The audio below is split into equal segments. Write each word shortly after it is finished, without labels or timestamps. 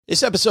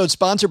This episode is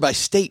sponsored by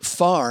State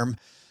Farm.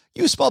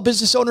 You a small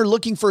business owner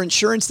looking for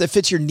insurance that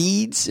fits your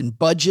needs and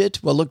budget?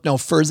 Well, look no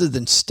further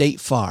than State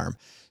Farm.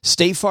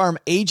 State Farm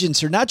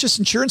agents are not just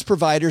insurance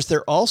providers,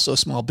 they're also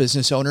small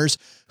business owners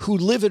who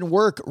live and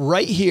work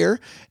right here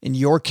in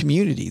your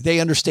community. They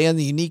understand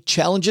the unique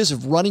challenges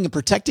of running and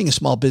protecting a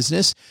small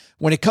business.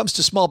 When it comes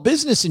to small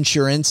business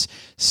insurance,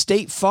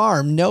 State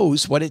Farm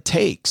knows what it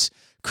takes.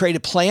 Create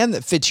a plan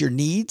that fits your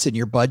needs and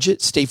your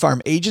budget. State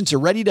Farm agents are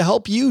ready to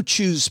help you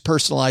choose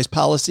personalized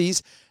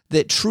policies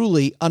that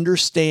truly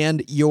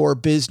understand your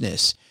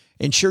business.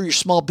 Insure your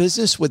small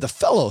business with a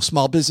fellow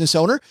small business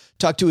owner.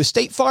 Talk to a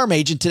State Farm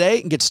agent today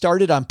and get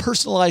started on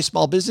personalized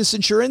small business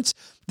insurance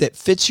that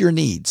fits your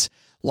needs.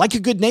 Like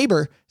a good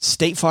neighbor,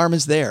 State Farm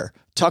is there.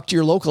 Talk to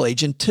your local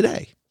agent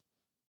today.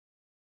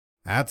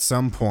 At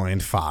some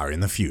point far in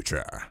the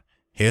future,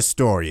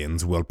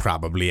 historians will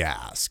probably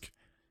ask,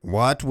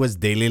 what was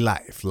daily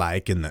life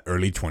like in the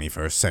early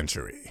 21st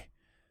century?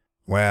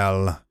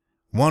 Well,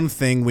 one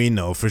thing we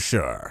know for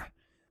sure.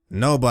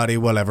 Nobody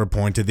will ever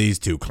point to these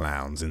two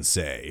clowns and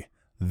say,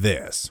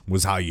 this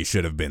was how you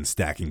should have been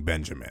stacking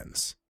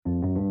Benjamins.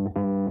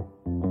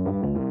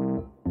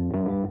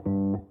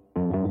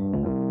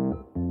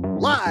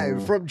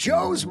 Live from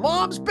Joe's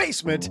mom's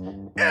basement,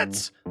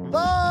 it's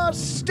the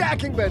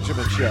Stacking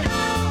Benjamin Show.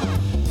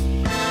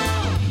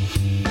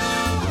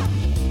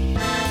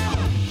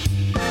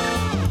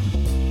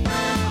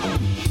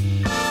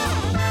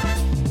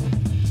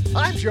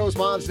 I'm Joe's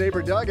mom's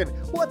neighbor, Doug, and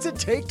what's it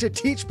take to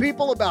teach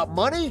people about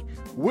money?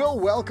 We'll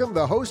welcome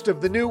the host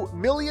of the new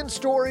Million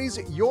Stories,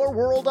 Your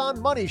World on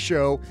Money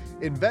show,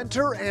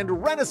 inventor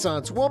and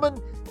Renaissance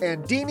woman,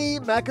 Andini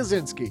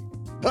Makosinski.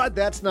 But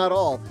that's not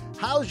all.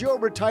 How's your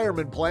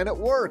retirement plan at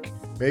work?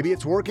 Maybe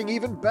it's working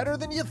even better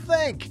than you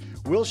think.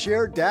 We'll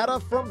share data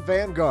from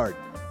Vanguard.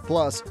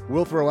 Plus,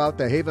 we'll throw out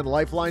the Haven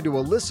Lifeline to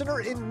a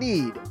listener in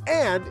need.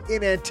 And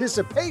in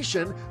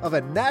anticipation of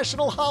a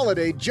national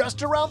holiday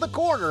just around the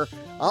corner,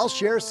 I'll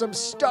share some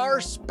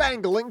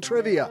star-spangling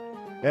trivia.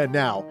 And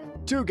now,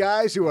 two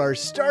guys who are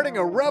starting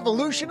a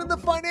revolution in the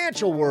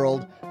financial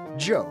world,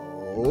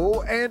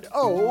 Joe and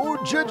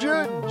O-G.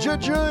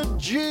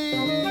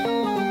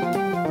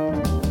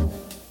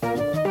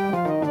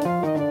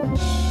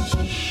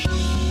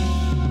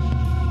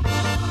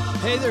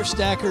 Hey there,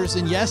 stackers.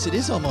 And yes, it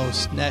is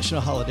almost national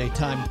holiday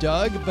time,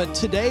 Doug, but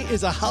today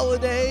is a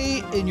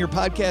holiday in your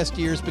podcast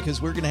ears because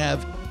we're going to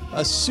have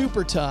a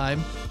super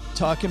time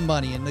talking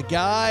money. And the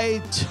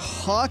guy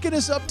talking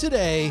us up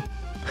today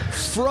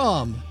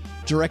from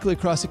directly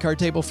across the card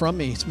table from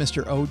me, it's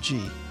Mr.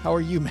 OG. How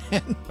are you,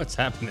 man? What's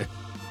happening,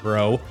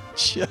 bro?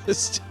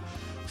 Just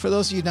for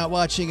those of you not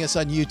watching us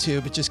on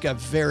YouTube, it just got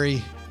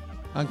very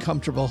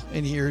uncomfortable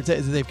in here.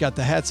 They've got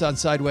the hats on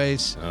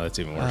sideways. Oh, that's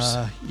even worse.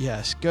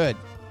 Yes, good.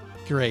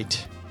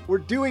 Great. We're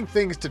doing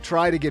things to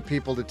try to get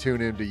people to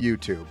tune into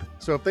YouTube.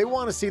 So if they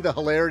want to see the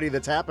hilarity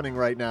that's happening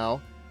right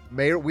now,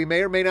 we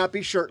may or may not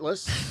be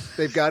shirtless.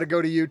 They've got to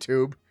go to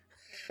YouTube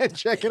and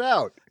check it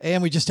out.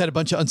 And we just had a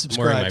bunch of unsubscribes.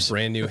 I'm wearing my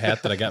brand new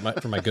hat that I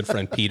got from my good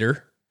friend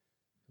Peter.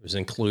 It was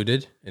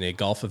included in a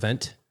golf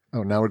event.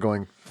 Oh, now we're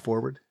going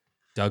forward.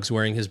 Doug's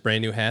wearing his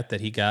brand new hat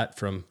that he got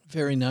from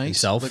very nice.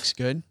 Himself. Looks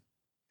good.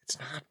 It's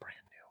not brand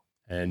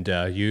new.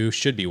 And you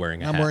should be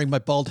wearing a hat. I'm wearing my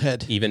bald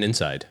head. Even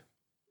inside.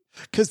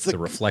 Because the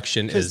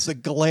reflection is the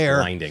glare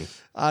blinding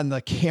on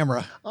the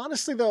camera.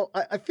 Honestly, though,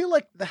 I feel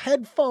like the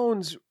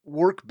headphones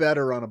work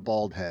better on a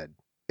bald head.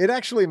 It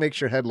actually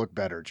makes your head look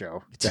better,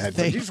 Joe. The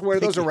headphones. You just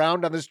wear those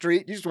around on the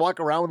street. You just walk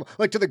around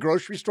like to the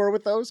grocery store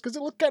with those because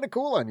it looked kind of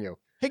cool on you.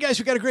 Hey, guys,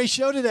 we got a great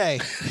show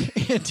today.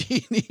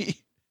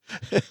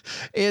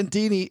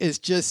 Andini is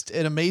just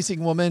an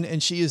amazing woman,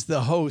 and she is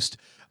the host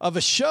of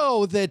a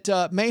show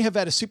that may have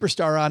had a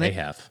superstar on it. May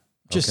have.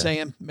 Just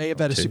saying, may have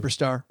had a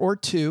superstar or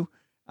two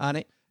on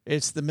it.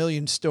 It's the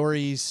Million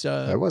Stories.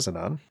 I wasn't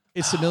on.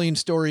 It's the Million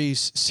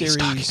Stories series.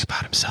 He's talking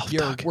about himself,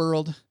 Your Doug.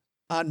 World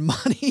on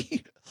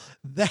Money.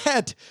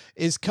 That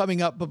is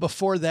coming up. But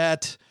before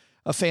that,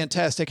 a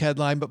fantastic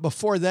headline. But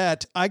before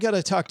that, I got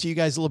to talk to you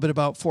guys a little bit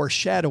about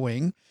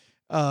foreshadowing.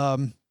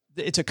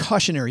 It's a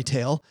cautionary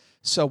tale.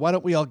 So why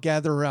don't we all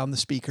gather around the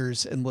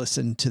speakers and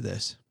listen to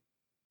this?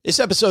 This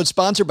episode is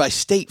sponsored by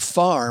State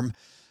Farm.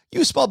 You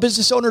a small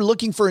business owner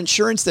looking for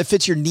insurance that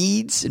fits your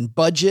needs and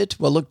budget?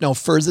 Well, look no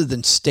further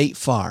than State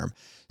Farm.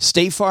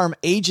 State Farm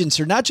agents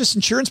are not just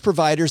insurance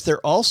providers,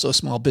 they're also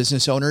small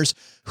business owners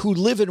who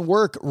live and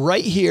work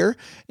right here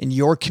in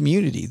your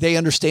community. They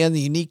understand the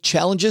unique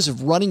challenges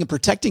of running and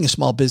protecting a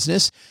small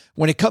business.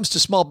 When it comes to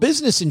small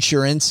business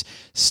insurance,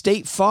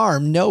 State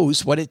Farm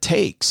knows what it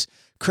takes.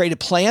 Create a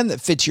plan that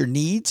fits your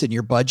needs and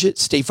your budget.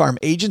 State Farm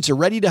agents are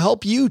ready to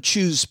help you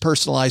choose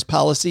personalized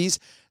policies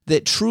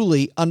that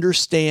truly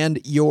understand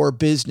your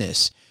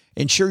business.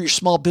 Insure your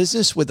small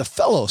business with a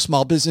fellow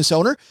small business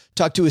owner.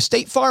 Talk to a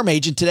State Farm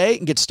agent today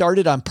and get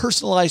started on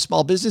personalized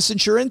small business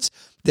insurance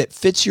that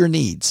fits your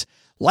needs.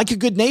 Like a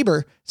good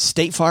neighbor,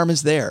 State Farm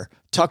is there.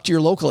 Talk to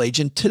your local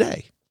agent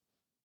today.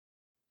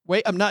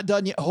 Wait, I'm not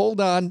done yet. Hold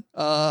on.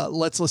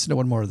 Let's listen to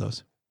one more of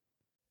those.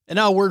 And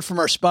now a word from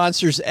our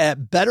sponsors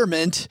at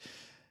Betterment.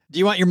 Do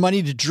you want your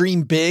money to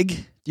dream big?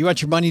 Do you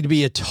want your money to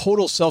be a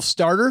total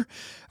self-starter?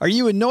 Are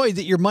you annoyed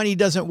that your money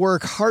doesn't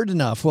work hard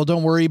enough? Well,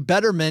 don't worry.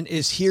 Betterment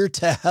is here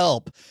to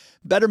help.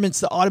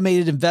 Betterment's the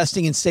automated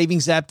investing and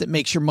savings app that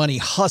makes your money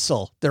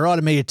hustle. Their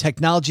automated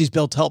technology is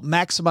built to help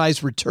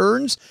maximize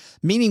returns,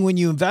 meaning when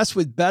you invest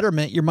with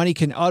Betterment, your money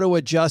can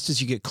auto-adjust as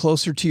you get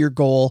closer to your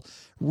goal,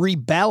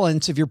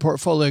 rebalance if your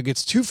portfolio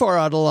gets too far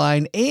out of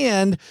line,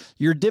 and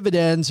your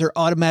dividends are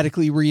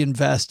automatically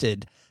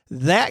reinvested.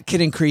 That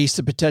can increase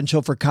the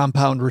potential for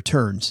compound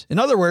returns. In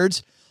other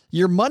words,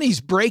 your money's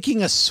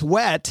breaking a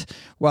sweat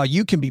while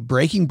you can be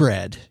breaking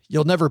bread.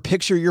 You'll never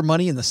picture your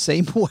money in the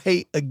same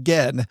way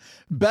again.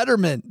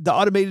 Betterment, the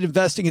automated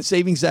investing and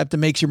savings app that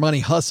makes your money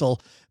hustle.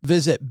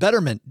 Visit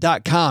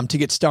betterment.com to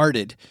get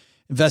started.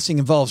 Investing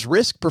involves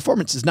risk.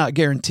 Performance is not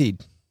guaranteed.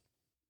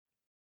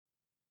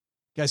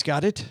 You guys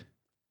got it?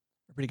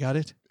 Everybody got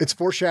it? It's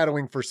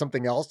foreshadowing for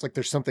something else. Like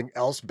there's something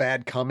else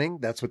bad coming.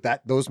 That's what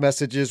those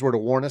messages were, to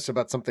warn us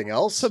about something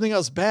else. Something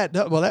else bad.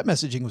 No, well, that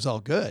messaging was all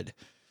good.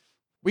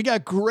 We got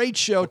a great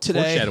show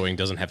today. Foreshadowing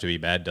doesn't have to be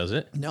bad, does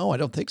it? No, I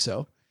don't think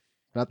so.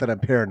 Not that I'm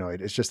paranoid.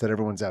 It's just that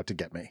everyone's out to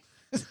get me.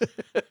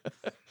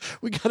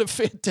 We got a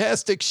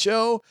fantastic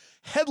show.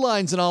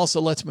 Headlines and all, so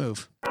let's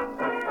move.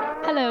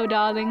 Hello,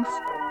 darlings.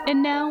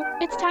 And now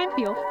it's time for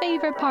your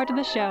favorite part of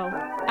the show,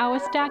 our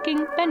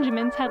Stacking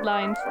Benjamin's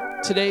Headlines.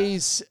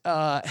 Today's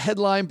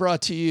headline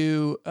brought to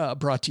you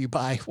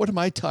by, what am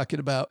I talking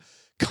about?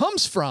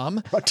 Comes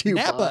from Brought to you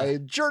NAPA by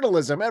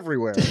journalism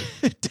everywhere.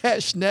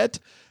 -net,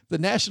 the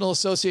National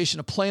Association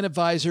of Plan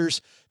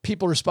Advisors,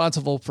 people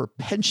responsible for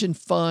pension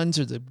funds,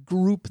 or the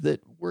group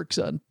that works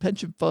on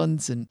pension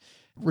funds and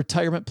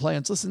retirement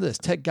plans. Listen to this.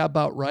 Ted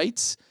Gabout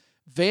writes,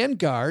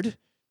 Vanguard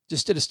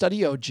just did a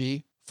study,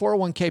 OG,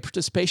 401k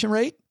participation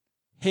rate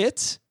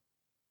hits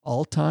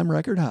all-time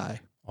record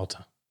high.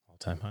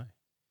 All-time high.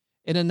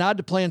 In a nod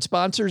to plan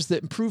sponsors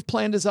that improve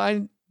plan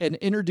design and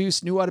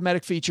introduce new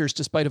automatic features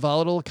despite a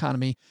volatile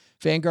economy,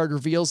 Vanguard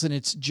reveals in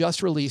its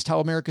just released How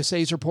America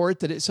Saves report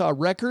that it saw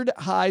record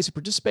highs of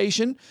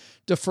participation,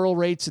 deferral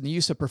rates, and the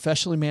use of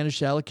professionally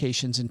managed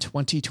allocations in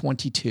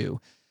 2022.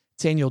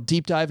 Its annual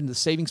deep dive into the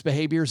savings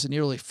behaviors of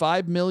nearly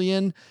 5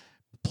 million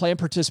plan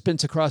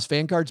participants across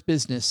Vanguard's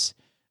business.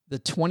 The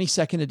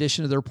 22nd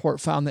edition of the report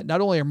found that not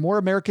only are more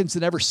Americans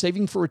than ever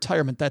saving for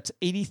retirement, that's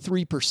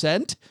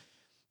 83%.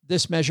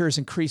 This measure has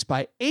increased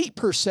by 8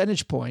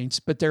 percentage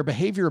points, but their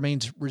behavior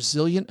remains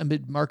resilient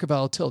amid market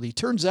volatility.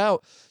 Turns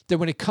out that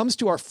when it comes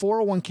to our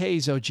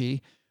 401ks,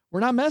 OG, we're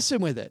not messing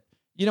with it.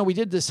 You know, we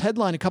did this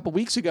headline a couple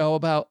weeks ago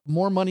about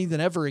more money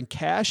than ever in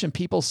cash and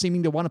people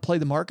seeming to want to play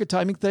the market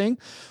timing thing.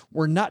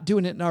 We're not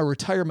doing it in our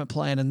retirement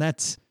plan, and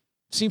that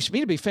seems to me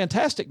to be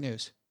fantastic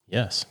news.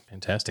 Yes,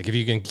 fantastic. If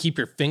you can keep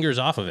your fingers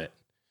off of it,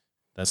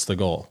 that's the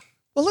goal.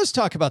 Well, let's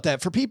talk about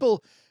that. For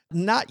people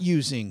not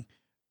using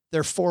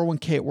their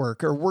 401k at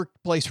work or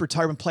workplace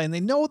retirement plan, they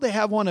know they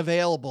have one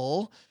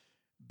available,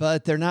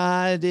 but they're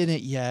not in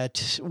it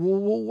yet.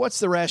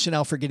 What's the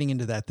rationale for getting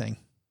into that thing?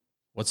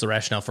 What's the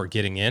rationale for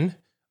getting in?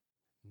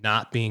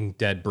 Not being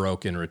dead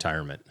broke in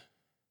retirement.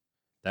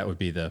 That would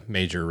be the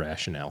major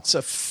rationale. It's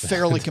a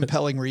fairly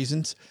compelling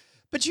reasons,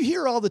 but you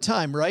hear all the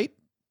time, right?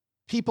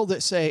 People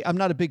that say, I'm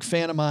not a big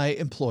fan of my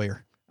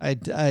employer.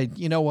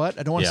 You know what?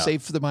 I don't want to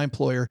save for my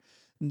employer.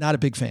 Not a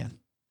big fan.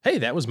 Hey,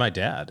 that was my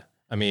dad.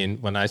 I mean,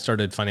 when I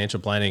started financial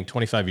planning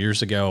 25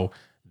 years ago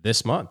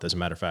this month, as a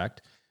matter of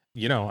fact,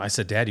 you know, I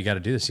said, Dad, you got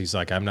to do this. He's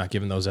like, I'm not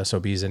giving those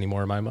SOBs any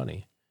more of my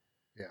money.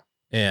 Yeah.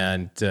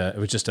 And it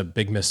was just a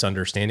big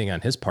misunderstanding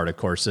on his part, of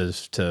course,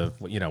 as to,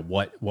 you know,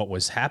 what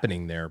was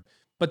happening there.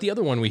 But the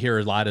other one we hear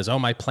a lot is, oh,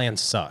 my plan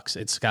sucks.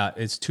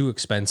 It's too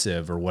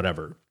expensive or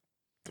whatever.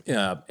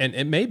 And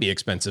it may be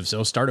expensive.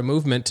 So start a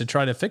movement to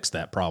try to fix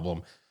that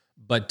problem,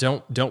 but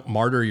don't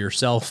martyr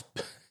yourself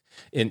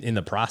in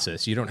the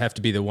process. You don't have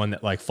to be the one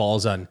that like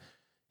falls on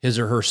his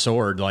or her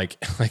sword, like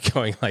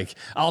going like,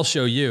 I'll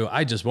show you,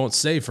 I just won't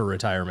save for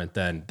retirement.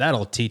 Then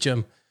that'll teach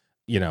them,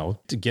 you know,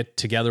 to get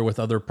together with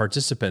other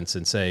participants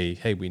and say,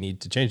 hey, we need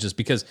to change this,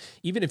 because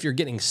even if you're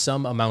getting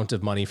some amount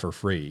of money for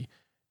free,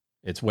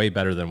 it's way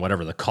better than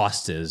whatever the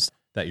cost is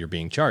that you're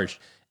being charged.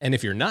 And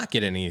if you're not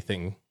getting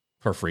anything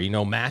for free,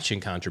 no matching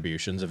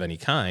contributions of any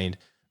kind,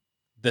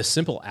 the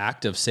simple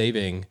act of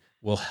saving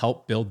will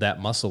help build that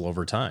muscle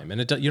over time. And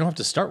you don't have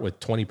to start with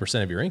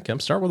 20% of your income.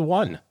 Start with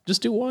one.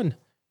 Just do one.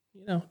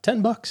 You know,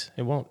 $10.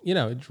 It won't, you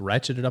know, it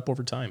ratchet it up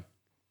over time.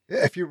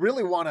 If you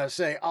really want to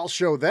say, I'll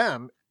show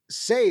them,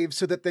 save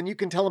so that then you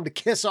can tell them to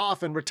kiss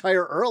off and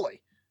retire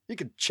early. You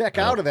can check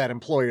out of that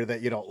employer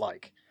that you don't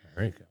like.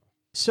 There you go.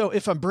 So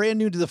if I'm brand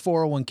new to the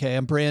 401k,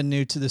 I'm brand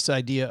new to this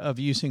idea of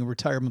using a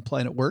retirement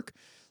plan at work.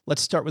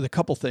 Let's start with a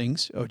couple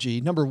things, OG.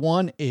 Number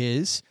one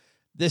is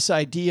this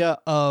idea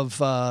of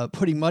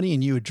putting money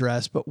in you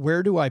address, but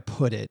where do I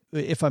put it?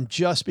 If I'm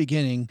just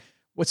beginning,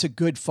 what's a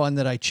good fund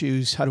that I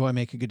choose? How do I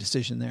make a good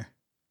decision there?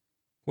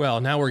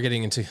 Well, now we're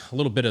getting into a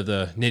little bit of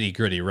the nitty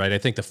gritty, right? I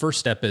think the first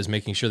step is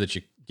making sure that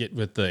you get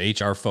with the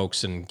HR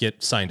folks and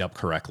get signed up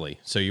correctly.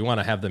 So you want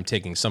to have them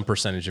taking some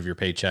percentage of your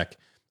paycheck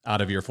out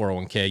of your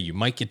 401k. You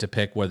might get to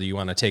pick whether you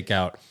want to take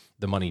out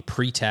the money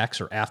pre-tax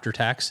or after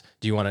tax.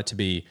 Do you want it to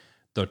be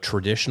the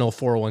traditional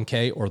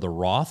 401k or the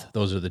Roth?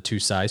 Those are the two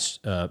sides,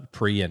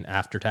 pre and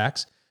after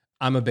tax.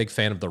 I'm a big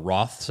fan of the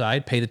Roth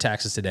side. Pay the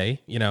taxes today.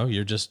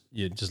 You just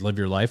live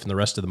your life and the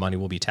rest of the money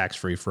will be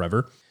tax-free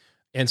forever.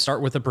 And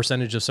start with a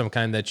percentage of some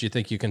kind that you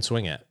think you can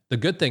swing at. The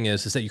good thing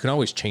is that you can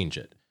always change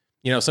it.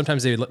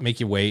 Sometimes they make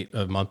you wait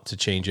a month to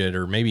change it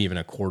or maybe even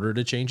a quarter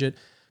to change it,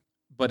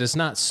 but it's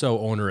not so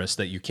onerous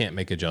that you can't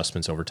make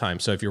adjustments over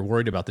time. So if you're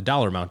worried about the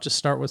dollar amount, just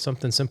start with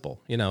something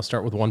simple.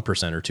 Start with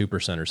 1% or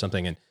 2% or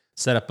something and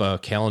set up a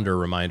calendar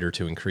reminder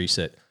to increase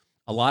it.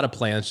 A lot of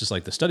plans, just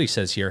like the study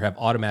says here, have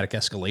automatic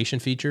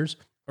escalation features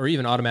or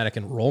even automatic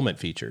enrollment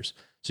features.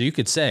 So you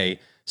could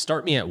say,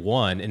 start me at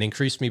 1 and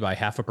increase me by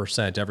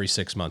 0.5% every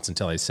 6 months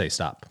until I say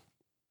stop.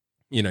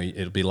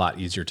 It'll be a lot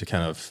easier to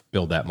kind of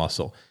build that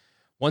muscle.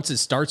 Once it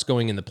starts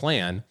going in the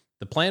plan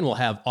will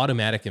have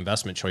automatic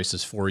investment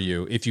choices for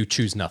you if you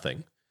choose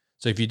nothing.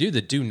 So if you do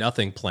the do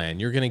nothing plan,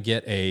 you're going to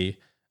get an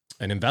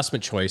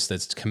investment choice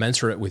that's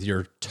commensurate with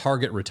your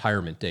target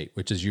retirement date,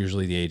 which is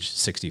usually the age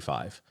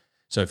 65.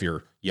 So if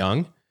you're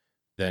young,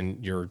 then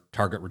your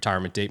target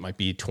retirement date might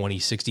be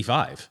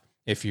 2065.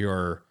 If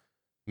you're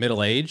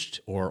middle-aged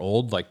or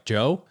old like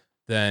Joe,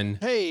 then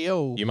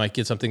you might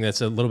get something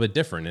that's a little bit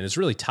different. And it's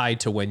really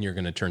tied to when you're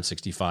going to turn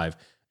 65.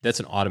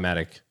 That's an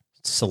automatic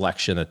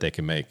selection that they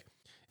can make.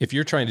 If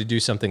you're trying to do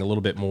something a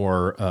little bit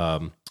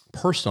more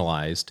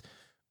personalized,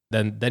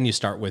 then you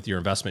start with your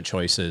investment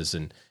choices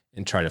and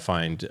try to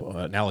find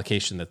an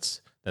allocation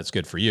that's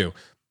good for you.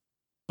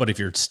 But if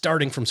you're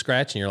starting from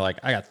scratch and you're like,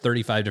 I got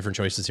 35 different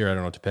choices here, I don't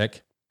know what to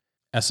pick,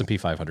 S&P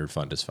 500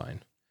 fund is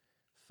fine.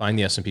 Find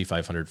the S&P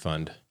 500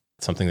 fund,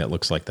 something that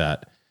looks like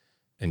that,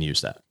 and use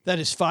that. That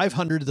is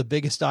 500 of the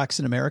biggest stocks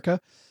in America.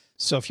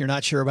 So if you're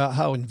not sure about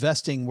how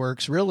investing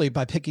works, really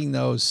by picking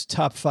those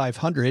top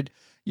 500,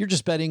 you're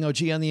just betting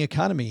OG on the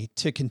economy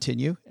to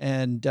continue.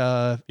 And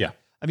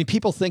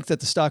people think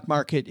that the stock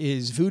market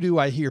is voodoo.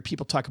 I hear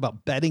people talk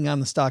about betting on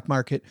the stock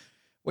market.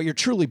 What you're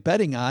truly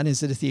betting on is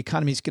that if the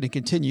economy is going to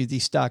continue,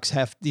 these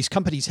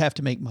companies have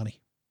to make money.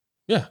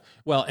 Yeah.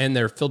 Well, and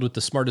they're filled with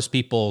the smartest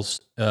people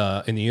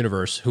in the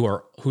universe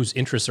whose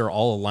interests are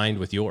all aligned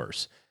with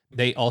yours.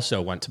 They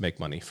also want to make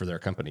money for their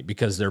company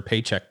because their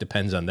paycheck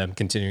depends on them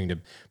continuing to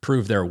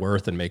prove their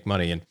worth and make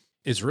money. And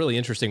it's really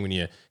interesting when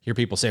you hear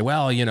people say,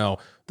 well,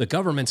 the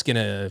government's going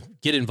to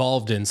get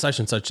involved in such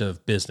and such a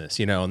business,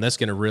 and that's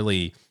going to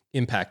really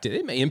impact it.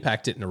 It may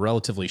impact it in a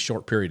relatively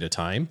short period of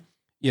time,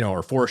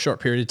 or for a short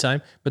period of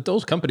time. But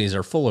those companies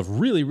are full of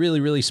really, really,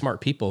 really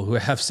smart people who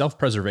have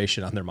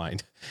self-preservation on their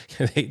mind.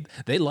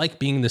 They like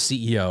being the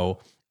CEO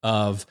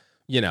of,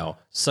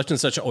 such and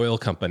such an oil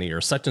company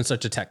or such and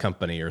such a tech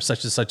company or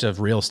such and such a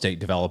real estate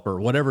developer,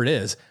 whatever it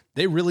is.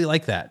 They really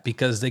like that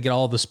because they get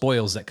all the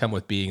spoils that come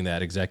with being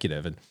that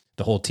executive and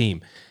the whole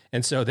team.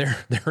 And so their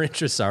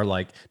interests are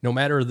like, no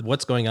matter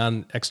what's going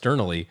on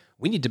externally,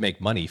 we need to make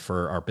money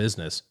for our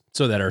business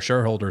so that our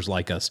shareholders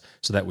like us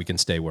so that we can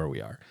stay where we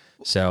are.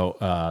 So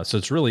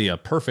it's really a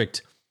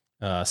perfect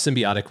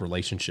symbiotic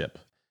relationship.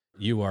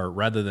 You are,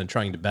 rather than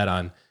trying to bet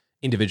on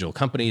individual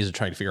companies and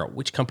trying to figure out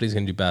which company is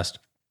going to do best,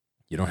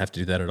 you don't have to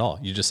do that at all.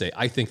 You just say,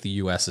 I think the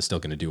U.S. is still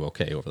going to do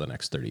okay over the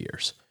next 30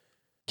 years.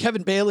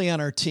 Kevin Bailey on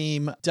our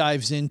team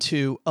dives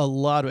into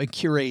and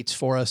curates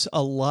for us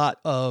a lot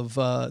of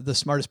the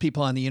smartest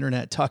people on the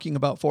internet talking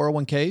about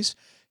 401ks.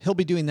 He'll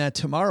be doing that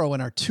tomorrow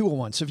in our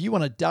 201. So if you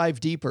want to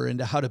dive deeper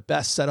into how to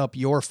best set up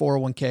your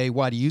 401k,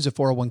 why to use a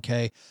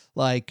 401k,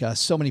 like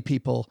so many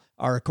people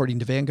are, according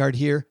to Vanguard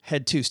here,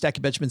 head to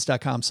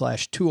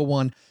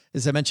stackingbenjamins.com/201.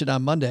 As I mentioned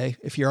on Monday,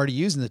 if you're already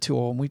using the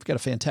 201, we've got a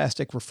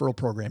fantastic referral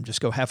program. Just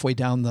go halfway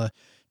down the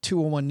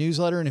 201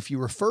 newsletter. And if you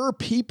refer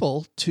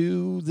people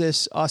to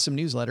this awesome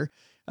newsletter,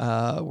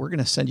 we're going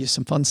to send you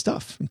some fun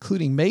stuff,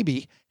 including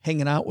maybe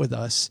hanging out with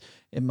us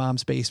in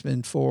Mom's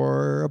basement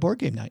for a board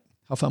game night.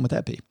 How fun would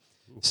that be?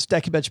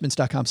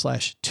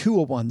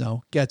 stackingbenjamins.com/201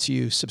 though gets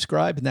you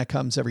subscribed, and that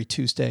comes every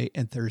Tuesday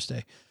and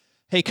Thursday.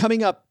 Hey,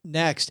 coming up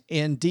next,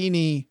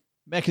 Andini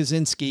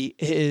Makosinski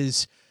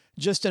is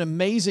just an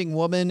amazing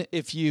woman.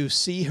 If you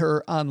see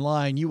her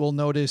online, you will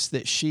notice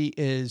that she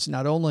is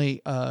not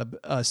only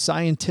a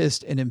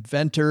scientist and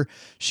inventor,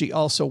 she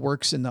also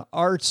works in the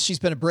arts. She's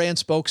been a brand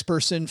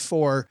spokesperson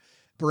for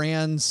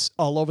brands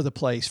all over the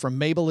place, from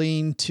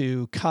Maybelline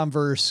to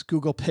Converse,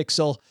 Google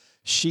Pixel.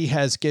 She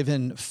has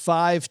given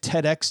 5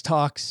 TEDx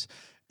talks.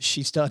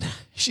 She's done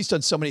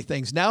so many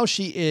things. Now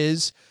she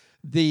is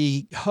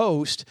the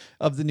host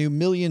of the new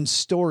Million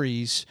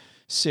Stories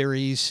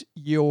series,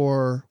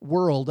 Your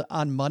World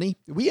on Money.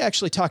 We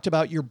actually talked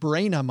about your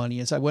brain on money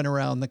as I went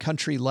around the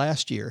country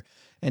last year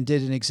and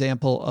did an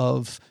example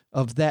of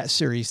that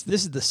series.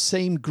 This is the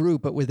same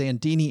group, but with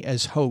Andini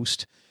as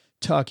host,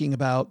 talking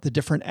about the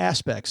different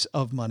aspects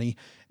of money.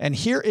 And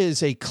here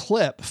is a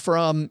clip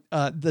from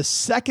the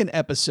second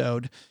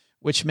episode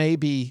which may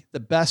be the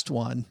best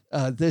one.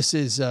 This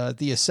is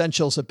the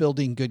essentials of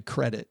building good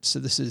credit. So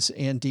this is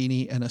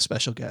Andini and a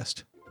special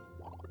guest.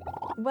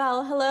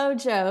 Well, hello,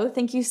 Joe.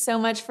 Thank you so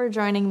much for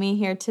joining me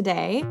here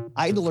today.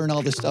 I had to learn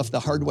all this stuff the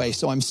hard way,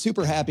 so I'm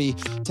super happy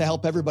to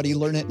help everybody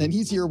learn it in an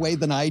easier way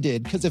than I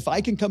did, because if I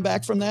can come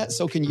back from that,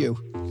 so can you.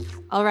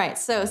 All right,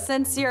 so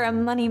since you're a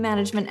money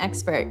management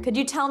expert, could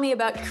you tell me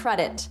about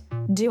credit?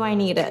 Do I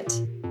need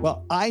it?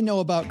 Well, I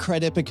know about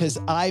credit because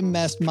I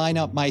messed mine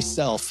up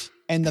myself.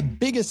 And the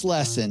biggest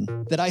lesson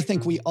that I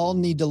think we all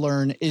need to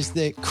learn is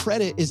that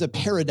credit is a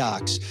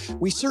paradox.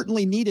 We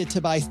certainly need it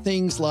to buy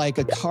things like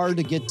a car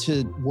to get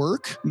to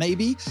work,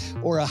 maybe,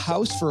 or a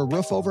house for a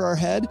roof over our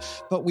head,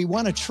 but we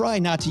want to try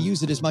not to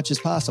use it as much as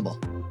possible.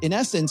 In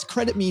essence,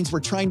 credit means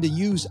we're trying to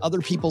use other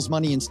people's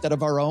money instead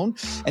of our own,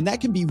 and that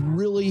can be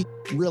really,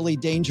 really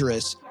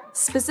dangerous.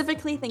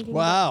 Specifically thinking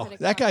Wow, about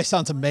that guy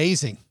sounds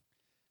amazing.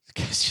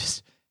 This guy's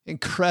just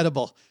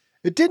incredible.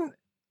 It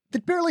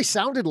barely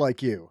sounded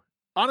like you.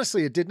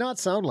 Honestly, it did not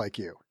sound like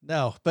you.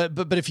 No, but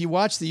if you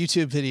watch the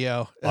YouTube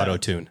video,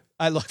 Auto-tune.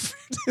 I look.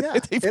 Yeah,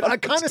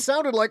 it kind of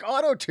sounded like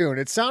auto-tune.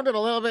 It sounded a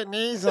little bit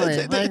nasally,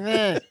 like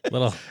that.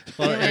 Little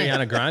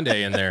Ariana Grande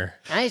in there.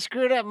 I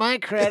screwed up my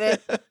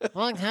credit a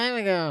long time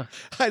ago.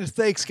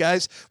 Thanks,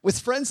 guys. With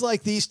friends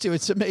like these two,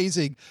 it's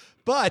amazing.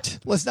 But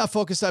let's not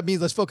focus on me.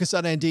 Let's focus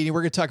on Andini.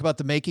 We're going to talk about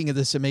the making of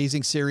this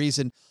amazing series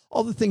and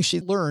all the things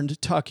she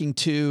learned talking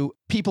to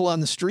people on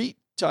the street,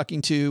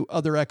 talking to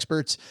other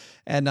experts.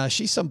 And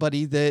she's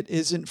somebody that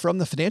isn't from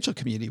the financial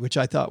community, which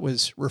I thought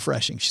was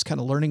refreshing. She's kind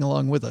of learning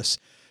along with us.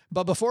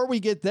 But before we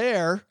get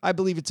there, I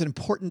believe it's an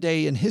important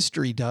day in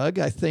history, Doug.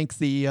 I think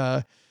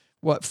the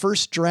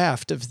first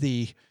draft of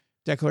the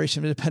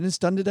Declaration of Independence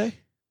done today?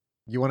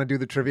 You want to do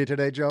the trivia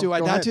today, Joe? Do I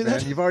Go not ahead, do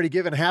that? Man. You've already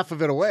given half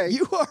of it away.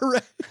 You are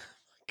right.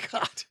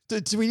 God.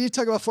 Do we need to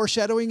talk about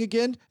foreshadowing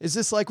again? Is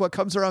this like what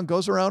comes around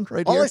goes around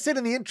right All here? I said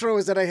in the intro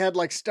is that I had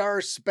like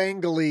star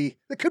spangly.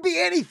 It could be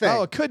anything.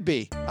 Oh, it could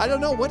be. I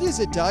don't know. What is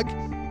it, Doug?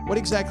 What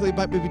exactly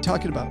might we be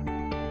talking about?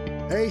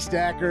 Hey,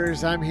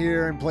 Stackers. I'm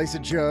here in place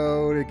of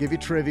Joe to give you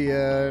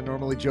trivia.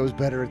 Normally, Joe's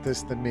better at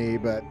this than me,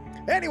 but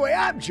anyway,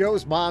 I'm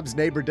Joe's mom's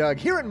neighbor, Doug.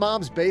 Here in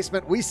Mom's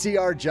Basement, we see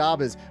our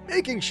job as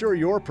making sure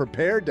you're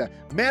prepared to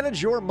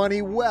manage your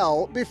money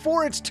well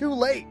before it's too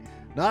late.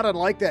 Not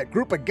unlike that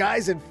group of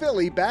guys in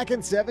Philly back in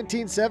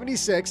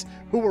 1776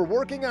 who were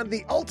working on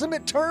the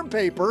ultimate term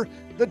paper,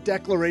 the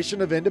Declaration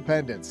of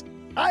Independence.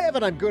 I have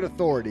it on good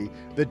authority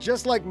that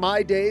just like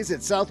my days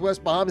at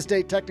Southwest Bahama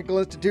State Technical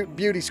Institute and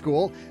Beauty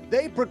School,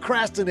 they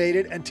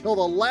procrastinated until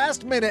the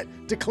last minute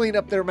to clean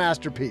up their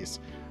masterpiece.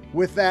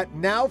 With that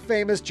now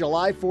famous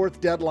July 4th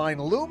deadline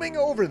looming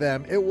over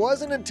them, it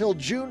wasn't until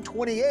June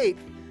 28th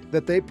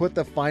that they put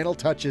the final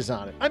touches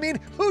on it. I mean,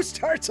 who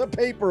starts a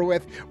paper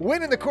with,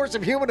 when in the course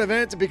of human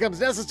events it becomes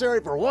necessary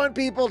for one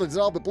people to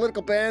dissolve the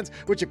political bands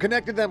which have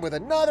connected them with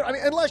another? I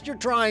mean, unless you're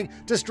trying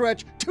to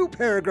stretch 2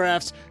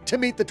 paragraphs to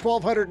meet the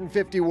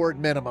 1,250 word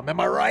minimum. Am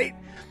I right?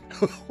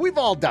 We've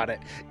all done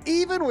it.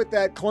 Even with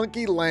that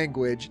clunky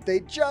language,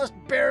 they just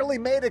barely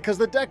made it because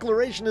the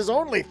Declaration is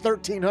only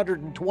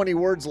 1,320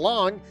 words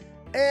long.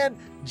 And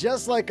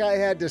just like I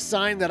had to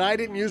sign that I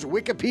didn't use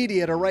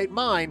Wikipedia to write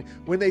mine,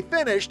 when they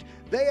finished,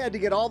 they had to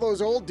get all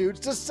those old dudes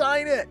to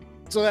sign it.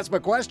 So that's my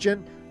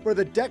question. For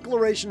the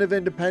Declaration of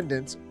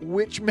Independence,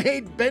 which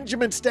made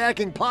Benjamin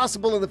stacking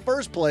possible in the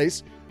first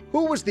place,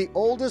 who was the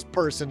oldest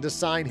person to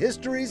sign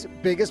history's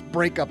biggest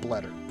breakup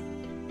letter?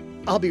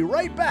 I'll be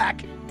right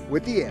back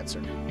with the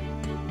answer.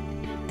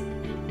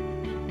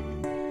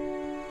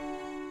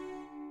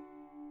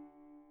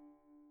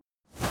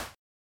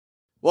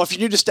 Well, if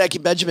you're new to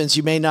Stacking Benjamins,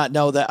 you may not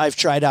know that I've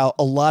tried out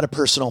a lot of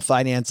personal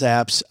finance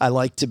apps. I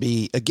like to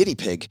be a guinea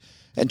pig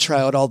and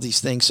try out all these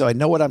things. So I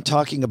know what I'm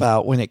talking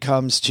about when it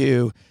comes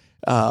to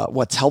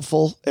what's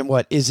helpful and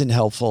what isn't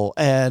helpful.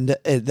 And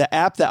the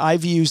app that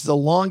I've used the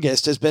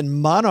longest has been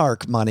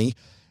Monarch Money.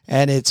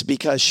 And it's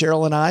because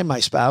Cheryl and I, my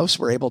spouse,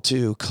 were able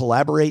to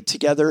collaborate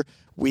together.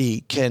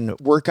 We can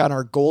work on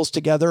our goals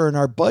together, and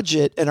our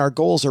budget and our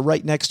goals are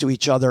right next to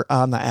each other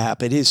on the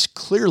app. It is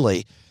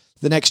clearly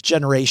the next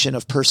generation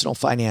of personal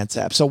finance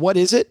apps. So what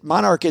is it?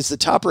 Monarch is the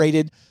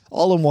top-rated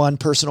all-in-one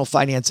personal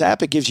finance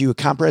app. It gives you a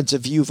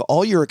comprehensive view of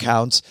all your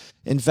accounts,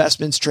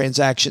 investments,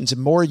 transactions,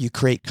 and more. You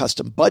create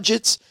custom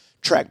budgets,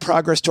 track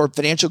progress toward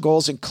financial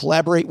goals, and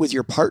collaborate with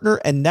your partner.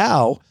 And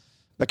now,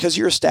 because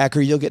you're a stacker,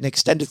 you'll get an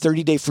extended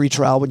 30-day free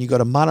trial when you go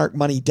to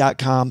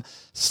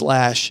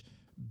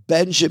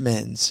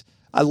monarchmoney.com/Benjamins.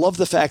 I love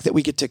the fact that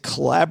we get to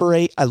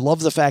collaborate. I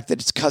love the fact that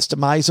it's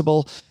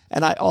customizable.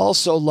 And I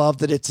also love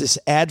that it's this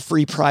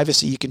ad-free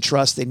privacy you can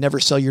trust. They never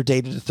sell your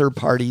data to third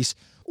parties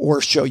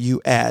or show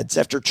you ads.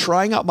 After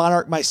trying out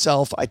Monarch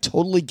myself, I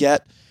totally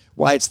get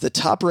why it's the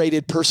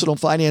top-rated personal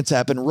finance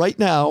app. And right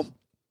now,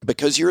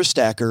 because you're a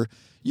stacker,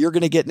 you're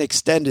going to get an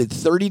extended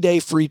 30-day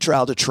free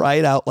trial to try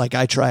it out like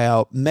I try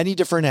out many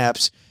different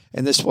apps.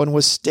 And this one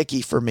was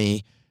sticky for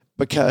me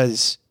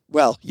because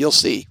Well, you'll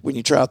see when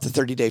you try out the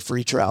 30-day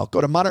free trial. Go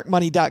to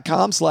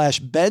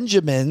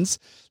monarchmoney.com/Benjamins.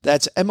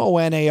 That's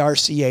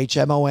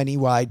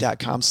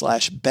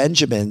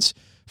monarchmoney.com/Benjamins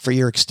for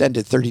your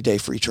extended 30-day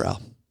free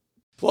trial.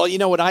 Well, you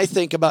know, when I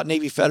think about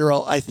Navy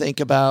Federal, I think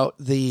about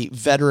the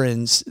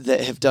veterans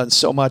that have done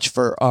so much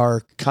for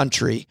our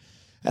country.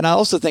 And I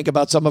also think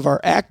about some of our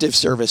active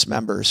service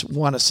members.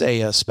 Want to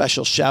say a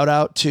special shout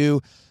out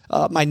to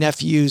my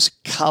nephews,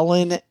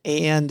 Colin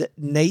and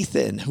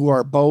Nathan, who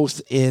are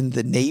both in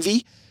the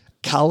Navy.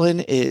 Colin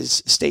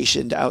is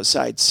stationed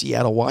outside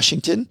Seattle,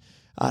 Washington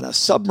on a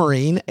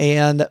submarine,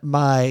 and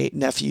my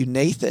nephew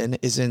Nathan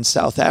is in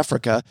South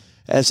Africa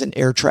as an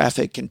air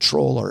traffic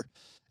controller.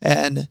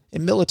 And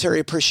in Military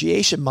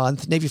Appreciation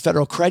Month, Navy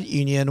Federal Credit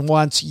Union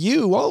wants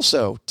you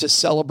also to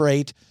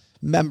celebrate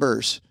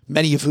members,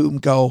 many of whom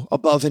go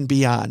above and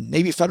beyond.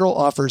 Navy Federal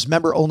offers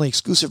member-only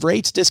exclusive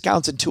rates,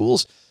 discounts, and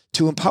tools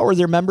to empower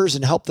their members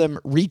and help them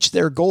reach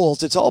their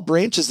goals. It's all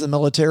branches of the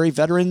military,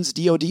 veterans,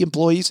 DoD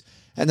employees,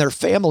 and their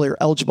family are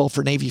eligible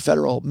for Navy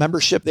Federal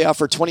membership. They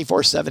offer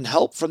 24/7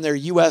 help from their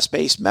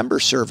U.S.-based member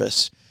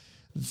service.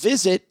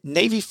 Visit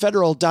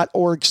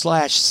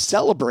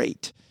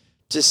NavyFederal.org/celebrate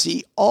to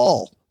see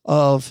all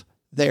of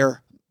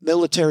their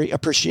Military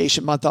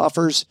Appreciation Month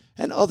offers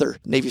and other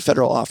Navy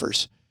Federal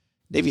offers.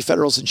 Navy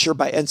Federal is insured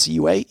by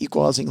NCUA,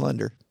 Equal Housing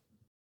Lender.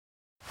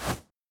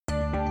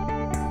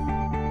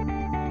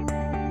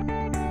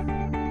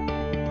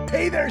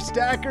 Hey there,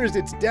 stackers.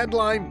 It's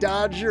Deadline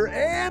Dodger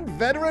and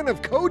veteran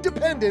of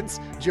codependence,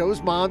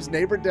 Joe's mom's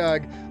neighbor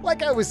Doug.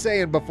 Like I was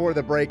saying before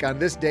the break, on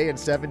this day in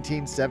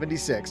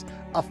 1776,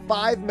 a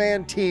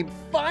 5-man team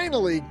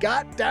finally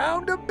got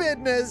down to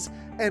business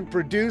and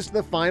produced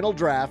the final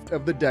draft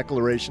of the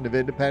Declaration of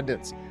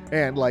Independence.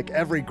 And like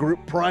every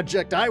group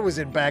project I was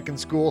in back in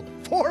school,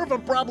 4 of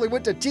them probably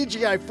went to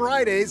TGI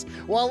Fridays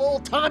while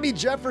old Tommy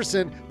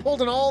Jefferson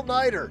pulled an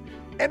all-nighter.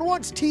 And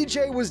once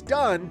TJ was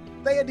done,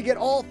 they had to get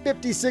all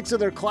 56 of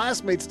their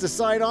classmates to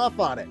sign off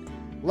on it.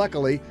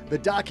 Luckily, the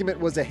document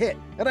was a hit,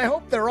 and I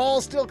hope they're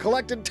all still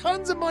collecting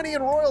tons of money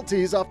in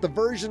royalties off the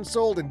version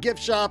sold in gift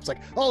shops like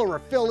all over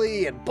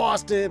Philly and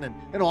Boston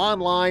and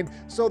online.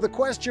 So the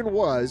question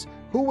was,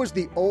 who was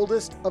the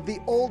oldest of the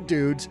old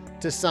dudes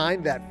to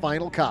sign that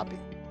final copy?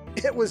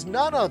 It was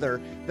none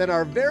other than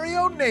our very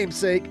own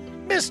namesake,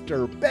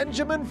 Mr.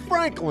 Benjamin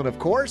Franklin, of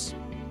course.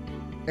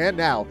 And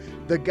now,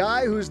 the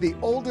guy who's the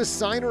oldest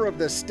signer of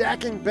the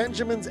Stacking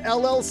Benjamins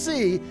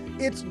LLC,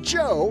 it's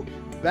Joe,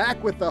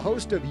 back with the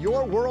host of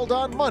Your World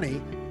on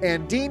Money,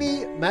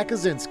 Andini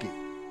Makosinski.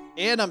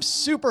 And I'm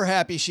super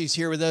happy she's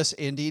here with us,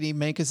 Andini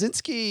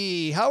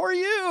Makosinski. How are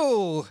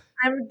you?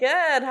 I'm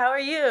good. How are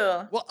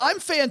you? Well,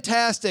 I'm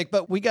fantastic,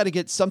 but we got to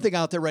get something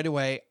out there right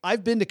away.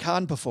 I've been to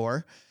Cannes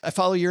before. I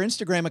follow your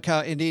Instagram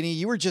account, Andini.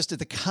 You were just at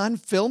the Cannes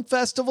Film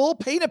Festival.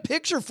 Paint a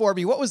picture for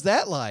me. What was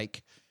that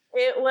like?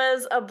 It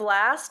was a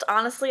blast.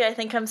 Honestly, I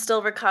think I'm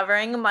still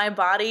recovering. My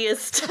body is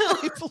still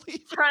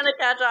trying to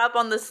catch up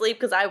on the sleep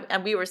because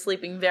we were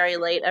sleeping very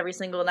late every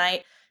single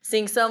night,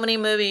 seeing so many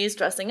movies,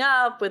 dressing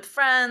up with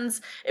friends.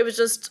 It was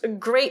just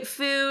great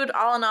food.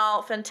 All in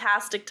all,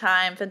 fantastic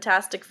time,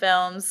 fantastic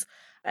films.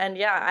 And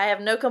yeah, I have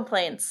no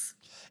complaints.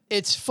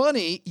 It's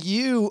funny,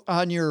 you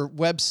on your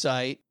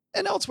website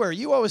and elsewhere,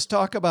 you always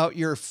talk about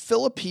your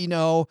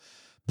Filipino,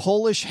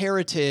 Polish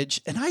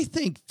heritage. And I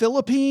think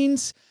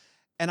Philippines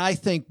and I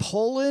think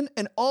Poland,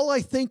 and all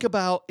I think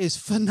about is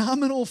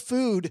phenomenal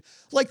food,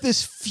 like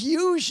this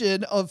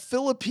fusion of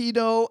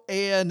Filipino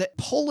and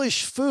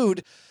Polish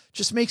food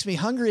just makes me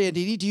hungry.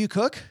 Andini, do you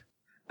cook?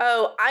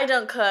 Oh, I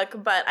don't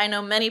cook, but I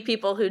know many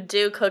people who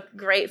do cook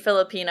great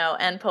Filipino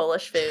and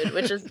Polish food,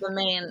 which is the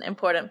main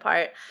important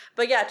part.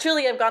 But yeah,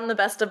 truly, I've gotten the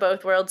best of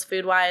both worlds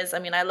food-wise. I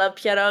mean, I love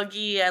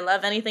pierogi. I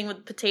love anything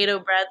with potato,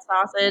 bread,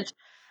 sausage.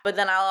 But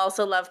then I'll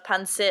also love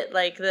pancit,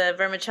 like the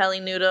vermicelli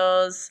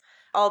noodles.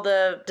 All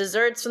the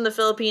desserts from the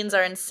Philippines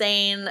are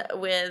insane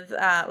with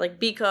like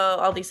biko,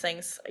 all these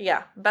things.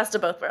 Yeah, best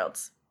of both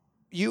worlds.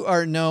 You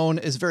are known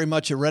as very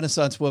much a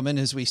Renaissance woman,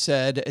 as we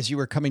said, as you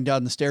were coming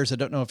down the stairs. I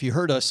don't know if you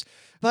heard us,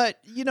 but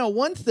you know,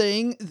 one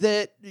thing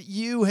that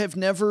you have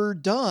never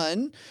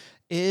done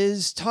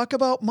is talk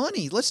about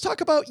money. Let's talk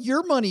about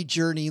your money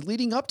journey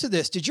leading up to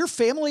this. Did your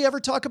family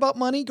ever talk about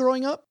money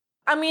growing up?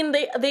 I mean,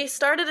 they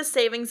started a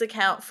savings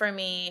account for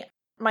me.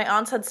 My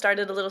aunts had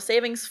started a little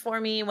savings for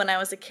me when I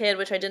was a kid,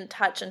 which I didn't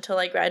touch until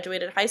I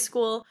graduated high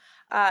school.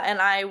 And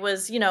I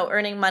was,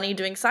 earning money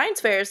doing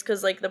science fairs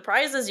because like the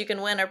prizes you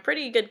can win are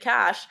pretty good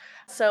cash.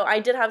 So I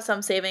did have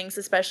some savings,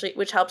 especially,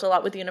 which helped a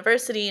lot with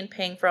university and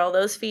paying for all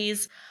those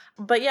fees.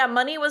 But yeah,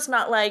 money was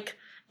not like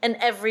an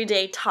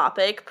everyday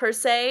topic per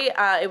se.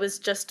 It was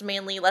just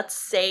mainly let's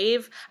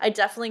save. I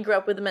definitely grew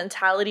up with the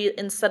mentality,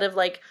 instead of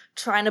like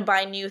trying to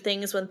buy new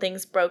things when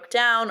things broke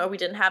down or we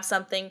didn't have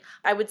something,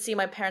 I would see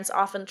my parents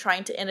often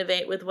trying to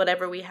innovate with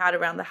whatever we had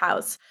around the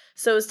house.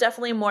 So it was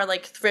definitely more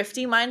like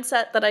thrifty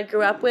mindset that I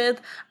grew up with.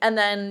 And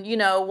then,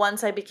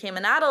 once I became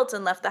an adult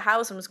and left the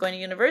house and was going to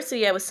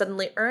university, I was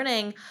suddenly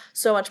earning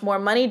so much more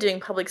money doing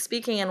public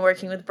speaking and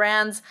working with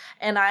brands.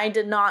 And I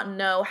did not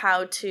know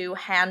how to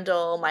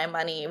handle my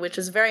money, which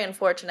is very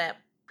unfortunate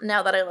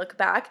now that I look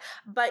back.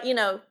 But,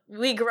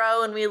 we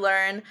grow and we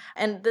learn.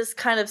 And this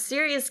kind of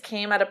series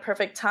came at a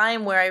perfect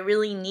time where I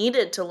really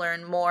needed to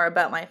learn more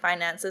about my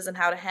finances and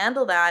how to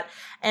handle that,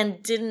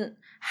 and didn't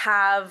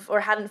have or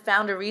hadn't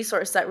found a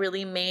resource that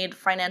really made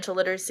financial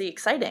literacy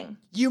exciting.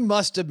 You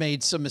must have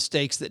made some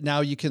mistakes that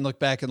now you can look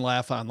back and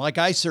laugh on, like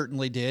I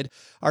certainly did.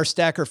 Our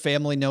Stacker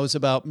family knows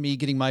about me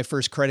getting my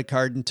first credit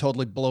card and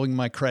totally blowing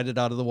my credit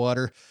out of the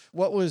water.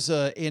 What was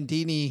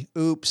Andini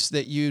oops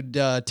that you'd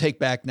take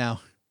back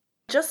now?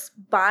 Just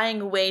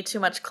buying way too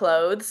much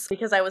clothes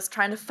because I was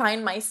trying to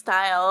find my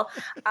style,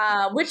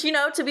 which,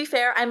 to be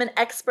fair, I'm an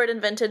expert in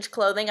vintage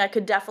clothing. I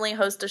could definitely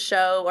host a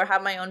show or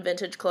have my own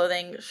vintage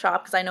clothing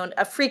shop because I know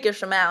a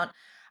freakish amount.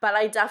 But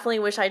I definitely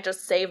wish I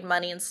just saved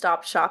money and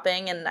stopped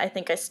shopping. And I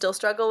think I still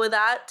struggle with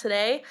that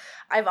today.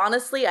 I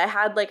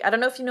had I don't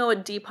know if you know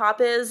what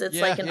Depop is. It's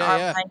like an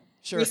online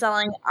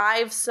reselling.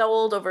 I've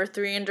sold over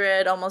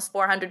 300, almost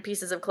 400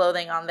 pieces of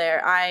clothing on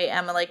there. I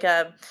am like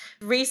a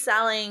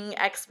reselling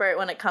expert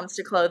when it comes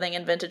to clothing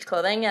and vintage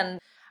clothing. And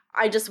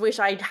I just wish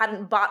I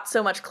hadn't bought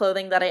so much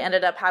clothing that I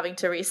ended up having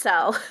to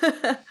resell.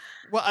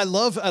 Well, I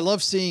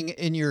love seeing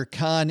in your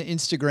con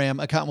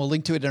Instagram account, we'll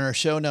link to it in our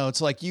show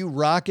notes, like you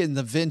rock in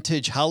the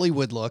vintage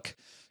Hollywood look.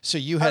 So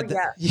you had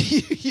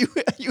you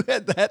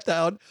had that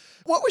down.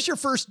 What was your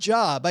first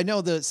job? I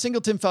know the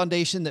Singleton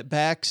Foundation that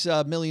backs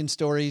Million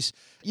Stories,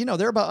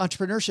 they're about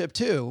entrepreneurship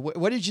too.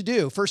 What did you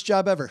do? First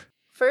job ever?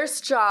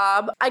 First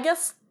job, I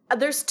guess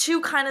there's two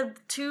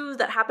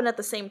that happened at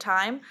the same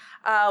time.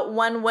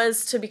 One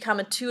was to become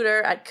a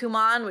tutor at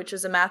Kumon, which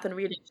is a math and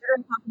reading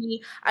tutoring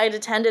company. I had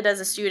attended as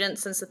a student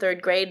since the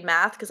third grade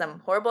math because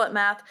I'm horrible at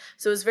math.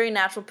 So it was a very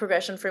natural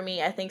progression for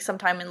me. I think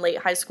sometime in late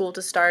high school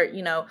to start,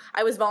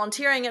 I was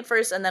volunteering at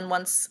first. And then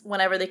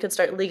whenever they could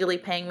start legally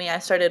paying me, I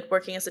started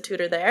working as a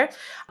tutor there.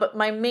 But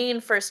my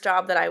main first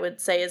job that I would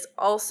say is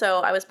also,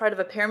 I was part of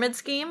a pyramid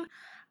scheme.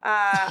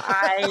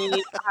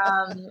 I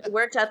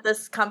worked at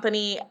this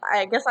company.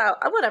 I guess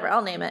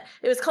I'll name it.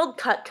 It was called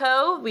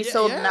Cutco. We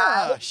sold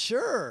knives.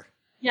 Sure.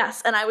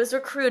 Yes, and I was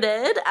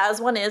recruited, as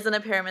one is in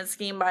a pyramid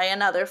scheme, by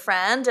another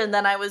friend. And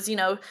then I was,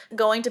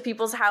 going to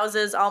people's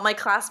houses, all my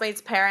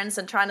classmates' parents,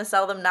 and trying to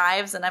sell them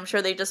knives. And I'm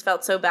sure they just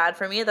felt so bad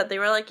for me that they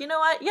were like, you know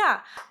what?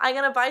 Yeah, I'm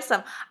going to buy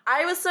some.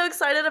 I was so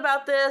excited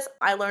about this.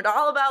 I learned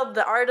all about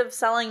the art of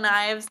selling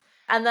knives.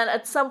 And then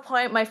at some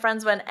point, my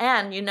friends went,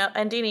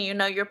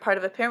 Andini, you're part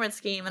of a pyramid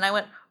scheme. And I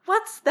went,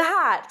 what's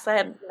that? Because I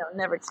had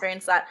never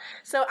experienced that.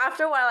 So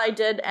after a while, I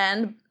did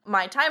end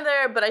my time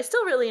there, but I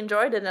still really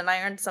enjoyed it and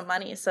I earned some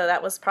money. So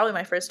that was probably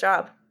my first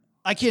job.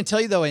 I can't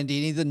tell you though,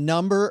 Andini, the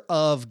number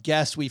of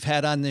guests we've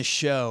had on this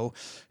show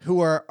who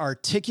are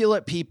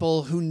articulate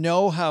people who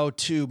know how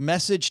to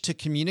message to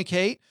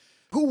communicate,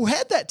 who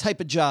had that type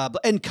of job,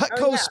 and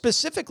Cutco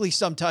specifically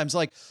sometimes,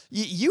 like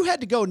you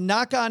had to go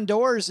knock on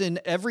doors and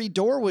every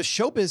door was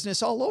show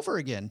business all over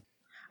again.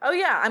 Oh,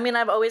 yeah. I mean,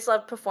 I've always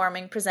loved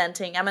performing,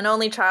 presenting. I'm an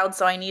only child,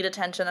 so I need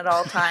attention at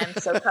all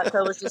times. So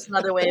Cutco was just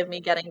another way of me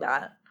getting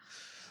that.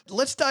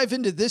 Let's dive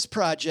into this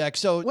project.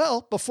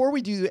 So, before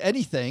we do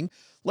anything,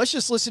 let's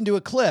just listen to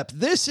a clip.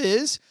 This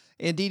is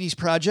Andini's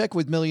project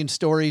with Million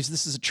Stories.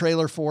 This is a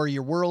trailer for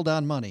Your World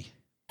on Money.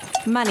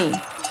 Money.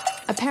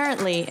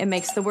 Apparently, it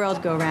makes the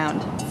world go round.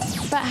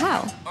 But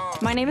how?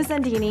 My name is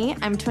Andini,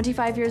 I'm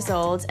 25 years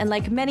old, and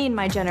like many in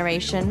my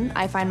generation,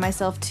 I find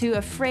myself too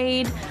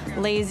afraid,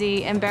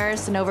 lazy,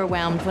 embarrassed, and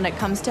overwhelmed when it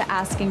comes to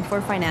asking for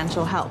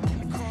financial help.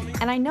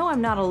 And I know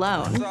I'm not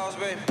alone.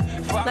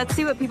 Let's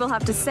see what people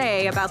have to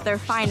say about their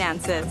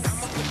finances.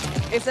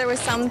 If there were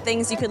some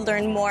things you could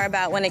learn more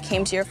about when it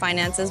came to your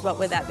finances, what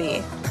would that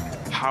be?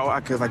 How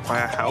I could buy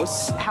a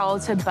house. How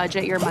to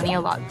budget your money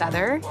a lot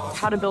better.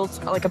 How to build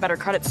a better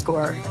credit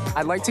score.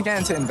 I'd like to get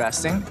into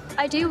investing.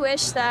 I do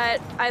wish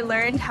that I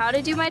learned how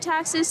to do my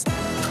taxes.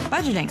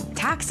 Budgeting,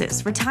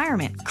 taxes,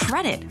 retirement,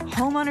 credit,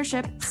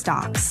 homeownership,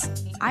 stocks.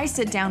 I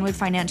sit down with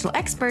financial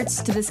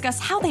experts to discuss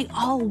how they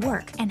all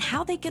work and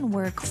how they can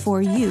work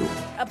for you.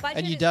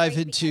 And you dive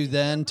into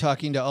then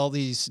talking to all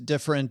these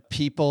different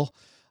people,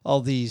 all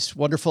these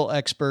wonderful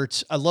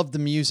experts. I love the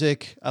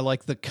music. I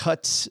like the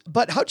cuts.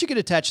 But how'd you get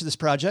attached to this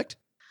project?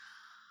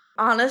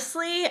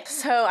 Honestly,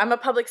 so I'm a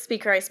public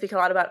speaker. I speak a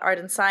lot about art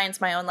and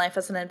science, my own life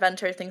as an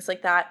inventor, things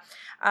like that.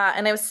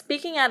 And I was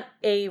speaking at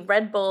a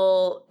Red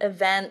Bull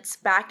event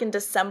back in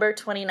December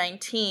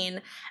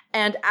 2019.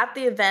 And at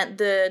the event,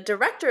 the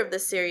director of the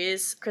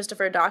series,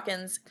 Christopher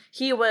Dawkins,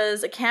 he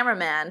was a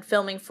cameraman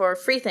filming for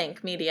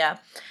Freethink Media.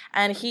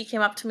 And he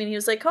came up to me and he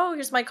was like, oh,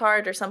 here's my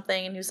card or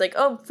something. And he was like,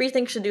 oh,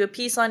 Freethink should do a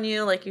piece on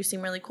you. Like, you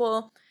seem really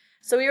cool.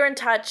 So we were in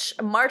touch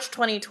March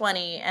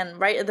 2020, and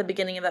right at the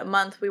beginning of that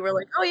month, we were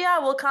like, oh yeah,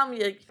 we'll come.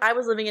 I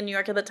was living in New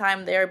York at the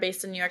time. They were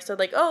based in New York. So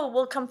like, oh,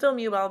 we'll come film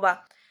you, blah, blah, blah.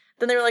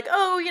 Then they were like,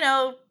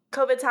 oh,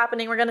 COVID's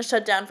happening. We're going to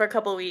shut down for a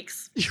couple of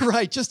weeks. You're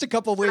right. Just a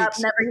couple of weeks.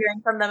 Never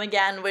hearing from them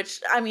again,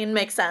 which,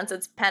 makes sense.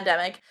 It's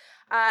pandemic.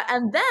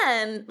 And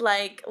then,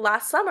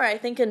 last summer, I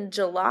think in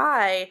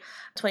July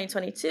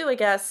 2022, I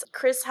guess,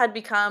 Chris had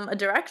become a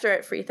director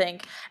at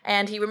Freethink,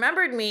 and he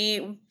remembered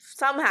me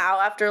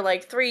somehow after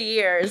 3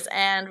 years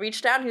and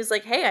reached out, and he was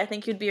like, hey, I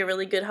think you'd be a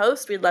really good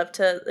host. We'd love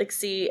to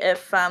see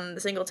if the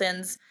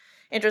Singletons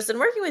interested in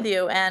working with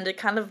you. And it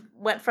kind of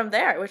went from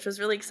there, which was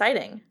really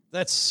exciting.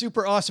 That's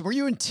super awesome. Were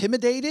you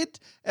intimidated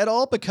at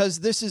all? Because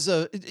this is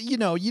you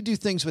do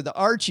things with the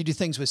arts, you do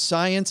things with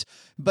science,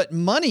 but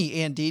money,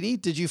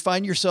 Andini, did you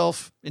find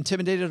yourself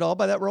intimidated at all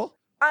by that role?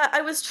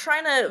 I was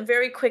trying to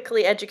very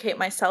quickly educate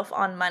myself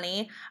on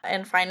money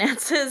and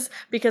finances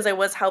because I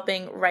was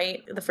helping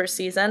write the first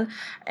season,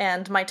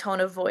 and my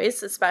tone of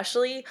voice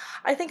especially.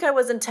 I think I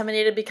was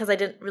intimidated because I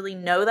didn't really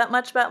know that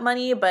much about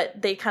money,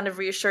 but they kind of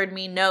reassured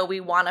me, no, we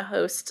want a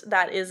host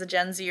that is a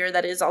Gen Zer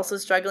that is also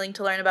struggling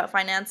to learn about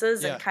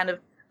finances and kind of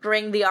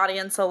bring the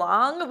audience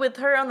along with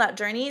her on that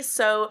journey.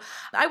 So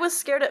I was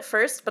scared at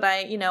first, but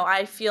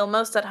I feel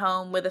most at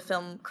home with a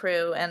film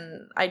crew,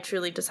 and I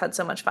truly just had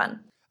so much fun.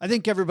 I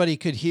think everybody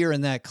could hear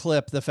in that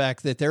clip the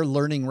fact that they're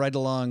learning right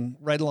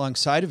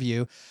alongside of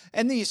you.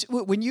 And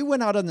when you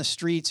went out on the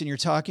streets and you're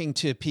talking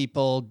to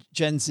people,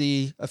 Gen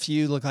Z, a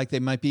few look like they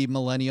might be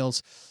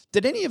millennials,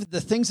 did any of the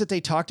things that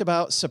they talked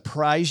about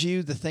surprise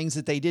you? The things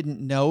that they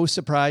didn't know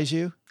surprise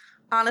you?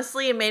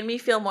 Honestly, it made me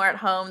feel more at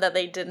home that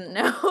they didn't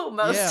know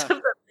most of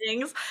the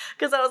things,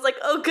 because I was like,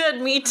 oh, good,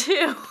 me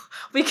too.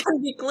 We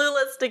can be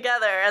clueless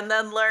together and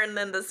then learn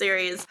in the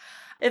series.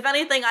 If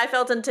anything, I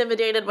felt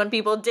intimidated when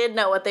people did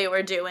know what they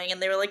were doing,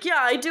 and they were like, yeah,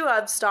 I do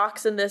have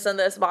stocks in this and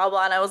this, blah,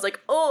 blah. And I was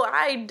like, oh,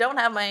 I don't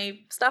have my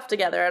stuff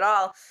together at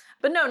all.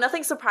 But no,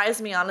 nothing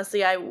surprised me,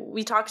 honestly.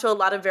 We talked to a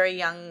lot of very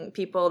young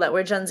people that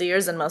were Gen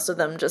Zers, and most of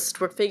them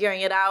just were figuring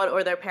it out,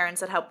 or their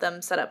parents had helped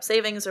them set up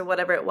savings or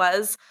whatever it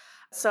was.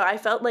 So I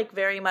felt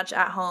very much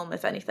at home,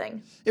 if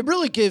anything. It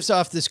really gives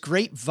off this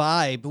great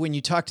vibe when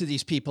you talk to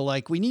these people.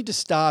 We need to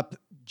stop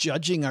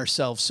judging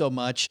ourselves so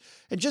much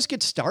and just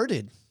get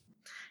started.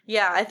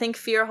 Yeah, I think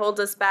fear holds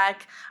us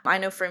back. I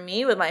know for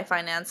me with my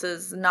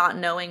finances, not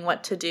knowing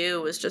what to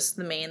do was just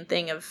the main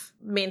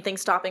thing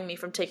stopping me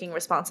from taking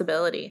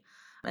responsibility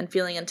and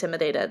feeling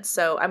intimidated.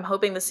 So I'm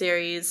hoping the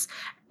series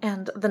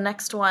and the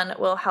next one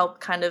will help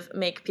kind of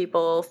make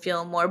people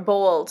feel more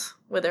bold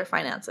with their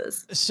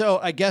finances. So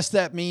I guess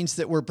that means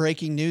that we're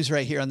breaking news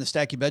right here on the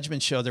Stacking Benjamin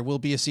Show. There will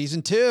be a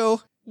season 2.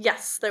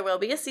 Yes, there will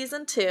be a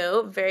season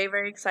 2. Very,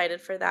 very excited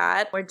for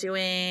that. We're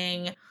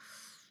doing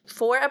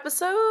 4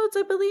 episodes,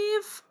 I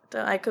believe.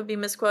 I could be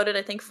misquoted.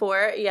 I think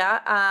 4. Yeah.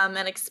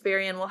 And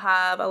Experian will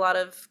have a lot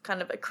of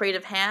kind of a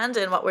creative hand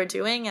in what we're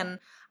doing. And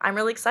I'm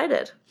really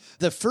excited.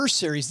 This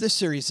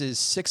series is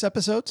 6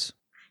 episodes?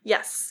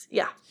 Yes.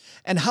 Yeah.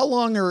 And how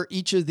long are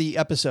each of the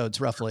episodes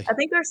roughly? I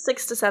think they're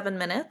 6 to 7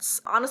 minutes.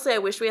 Honestly, I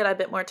wish we had a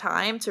bit more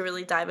time to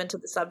really dive into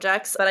the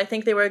subjects, but I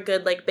think they were a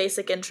good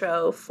basic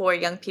intro for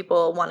young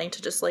people wanting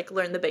to just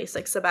learn the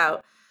basics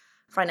about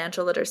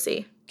financial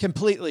literacy.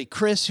 Completely.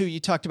 Chris, who you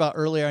talked about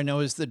earlier, I know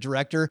is the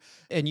director,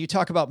 and you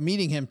talk about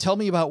meeting him. Tell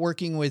me about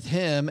working with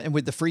him and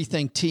with the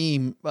Freethink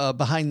team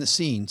behind the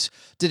scenes.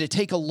 Did it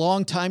take a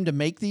long time to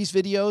make these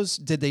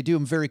videos? Did they do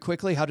them very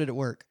quickly? How did it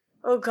work?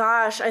 Oh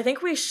gosh, I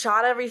think we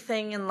shot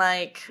everything in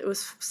it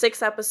was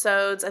 6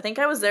 episodes. I think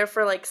I was there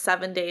for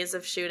 7 days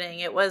of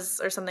shooting.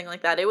 Or something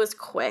like that. It was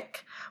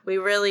quick. We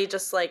really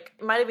just it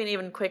might have been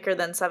even quicker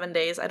than 7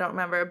 days. I don't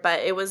remember, but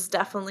it was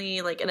definitely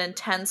an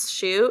intense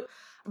shoot.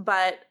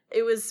 But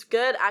it was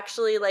good,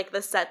 actually,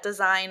 the set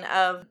design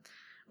of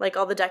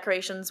all the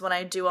decorations when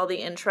I do all the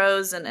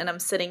intros and I'm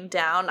sitting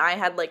down. I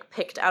had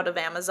picked out of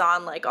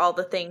Amazon all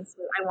the things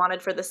that I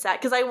wanted for the set,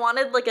 because I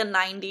wanted a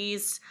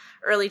 90s,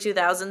 early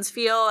 2000s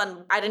feel,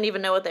 and I didn't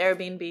even know what the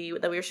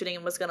Airbnb that we were shooting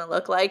in was going to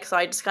look like. So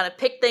I just kind of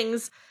picked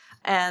things,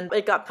 and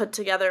it got put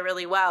together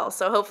really well.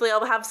 So hopefully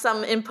I'll have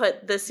some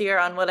input this year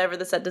on whatever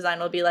the set design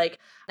will be like,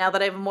 now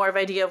that I have more of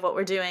an idea of what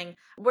we're doing.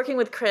 Working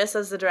with Chris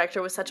as the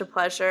director was such a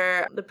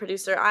pleasure. The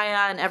producer,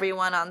 Aya, and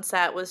everyone on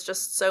set was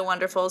just so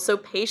wonderful, so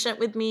patient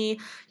with me.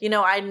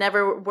 I'd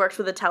never worked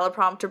with a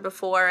teleprompter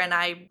before, and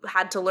I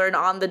had to learn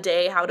on the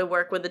day how to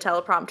work with the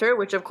teleprompter,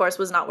 which of course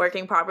was not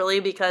working properly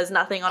because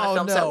nothing on a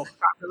film set worked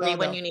properly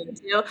when you needed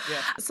to.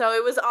 Yeah. So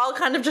it was all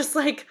kind of just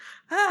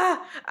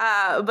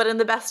but in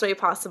the best way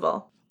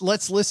possible.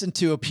 Let's listen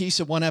to a piece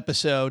of one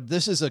episode.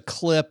 This is a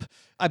clip.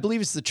 I believe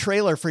it's the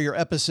trailer for your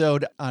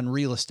episode on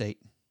real estate.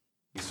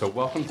 So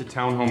welcome to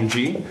Townhome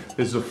G.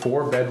 This is a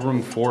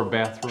 4-bedroom,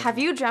 4-bathroom. Have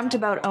you dreamt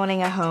about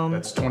owning a home?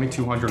 That's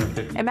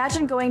 $2,250.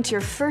 Imagine going to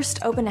your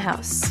first open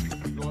house.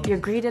 You're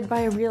greeted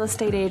by a real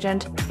estate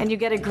agent, and you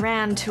get a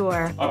grand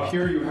tour. Up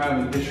here you have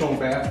an additional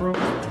bathroom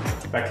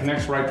that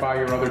connects right by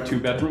your other 2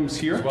 bedrooms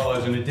here, as well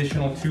as an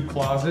additional 2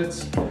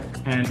 closets.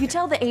 And you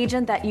tell the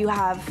agent that you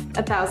have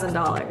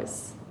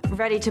 $1,000.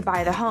 ready to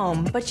buy the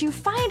home, but you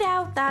find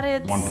out that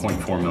it's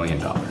 $1.4 million.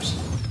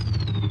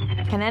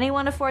 Can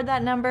anyone afford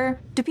that number?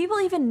 Do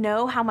people even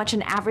know how much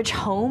an average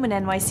home in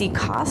NYC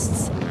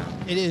costs?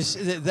 It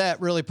is,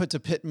 that really puts a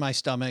pit in my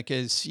stomach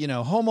is,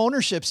 home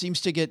ownership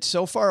seems to get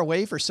so far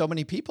away for so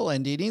many people,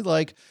 Andini.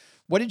 Like,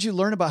 what did you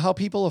learn about how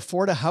people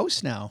afford a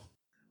house now?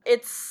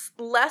 It's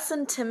less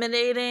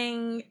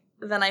intimidating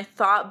than I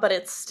thought, but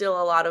it's still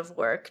a lot of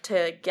work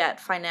to get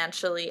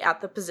financially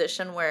at the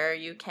position where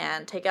you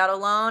can take out a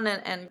loan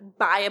and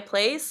buy a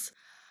place.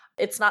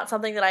 It's not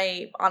something that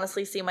I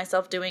honestly see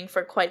myself doing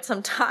for quite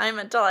some time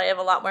until I have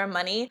a lot more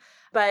money.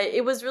 But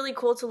it was really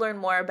cool to learn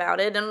more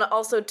about it and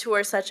also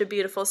tour such a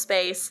beautiful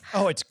space.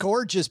 Oh, it's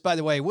gorgeous, by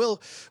the way.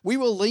 We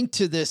will link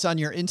to this on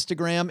your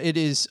Instagram. It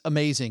is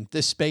amazing,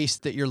 this space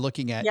that you're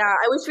looking at. Yeah,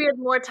 I wish we had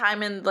more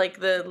time in like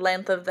the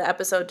length of the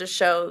episode to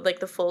show like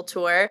the full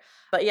tour.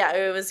 But yeah,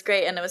 it was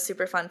great and it was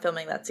super fun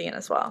filming that scene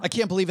as well. I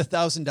can't believe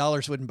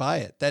 $1,000 wouldn't buy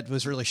it. That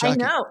was really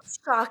shocking. I know.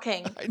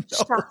 Shocking. I know.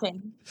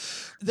 Shocking.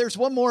 There's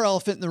one more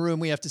elephant in the room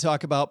we have to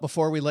talk about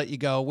before we let you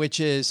go, which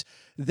is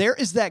there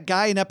is that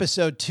guy in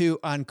episode 2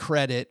 on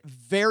credit.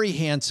 Very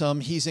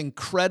handsome. He's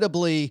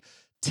incredibly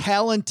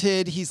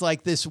talented. He's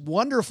like this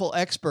wonderful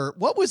expert.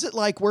 What was it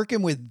like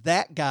working with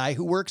that guy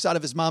who works out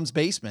of his mom's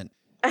basement?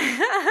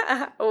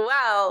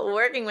 Wow,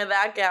 working with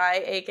that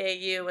guy, aka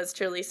you, was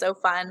truly so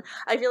fun.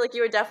 I feel like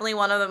you were definitely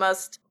one of the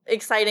most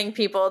exciting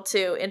people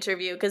to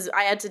interview because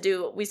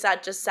we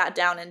sat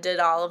down and did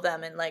all of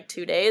them in like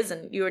 2 days,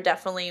 and you were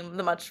definitely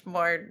the much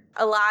more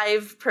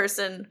alive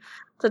person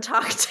to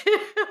talk to.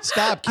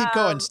 Stop, keep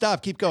going.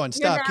 Stop, keep going.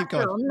 Stop, keep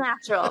going.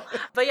 Natural.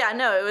 But yeah,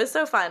 no, it was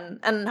so fun.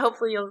 And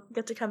hopefully you'll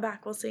get to come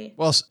back. We'll see.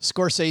 Well,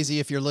 Scorsese,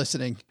 if you're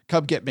listening,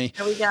 come get me.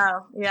 There we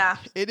go. Yeah.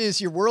 It is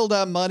Your World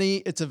on Money.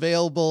 It's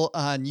available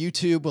on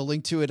YouTube. We'll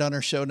link to it on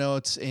our show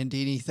notes.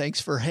 Andini,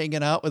 thanks for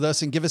hanging out with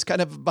us and give us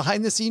kind of a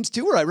behind the scenes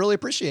tour. I really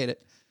appreciate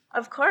it.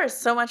 Of course.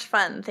 So much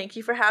fun. Thank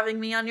you for having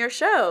me on your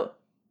show.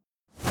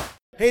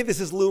 Hey,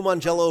 this is Lou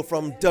Mangello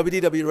from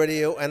WDW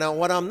Radio, and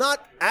when I'm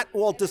not at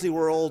Walt Disney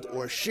World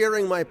or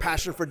sharing my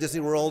passion for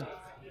Disney World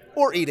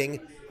or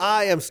eating,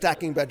 I am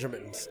stacking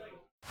Benjamins.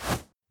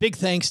 Big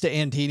thanks to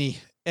Andini.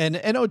 And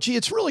OG,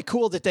 it's really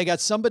cool that they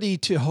got somebody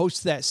to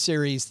host that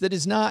series that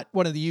is not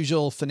one of the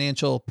usual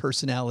financial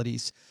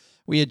personalities.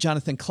 We had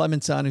Jonathan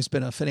Clements on, who's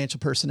been a financial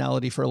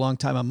personality for a long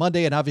time on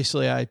Monday, and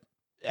obviously I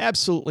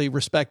absolutely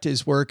respect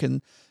his work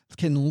and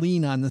can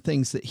lean on the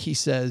things that he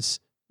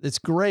says. It's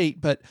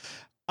great, but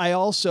I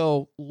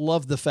also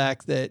love the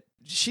fact that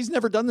she's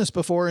never done this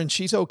before and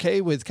she's okay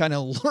with kind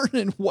of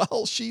learning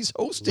while she's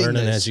hosting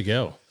Learning this. as you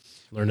go.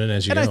 Learning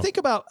as you go. And I think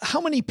about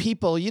how many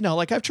people,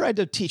 like I've tried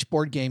to teach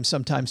board games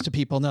sometimes to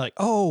people and they're like,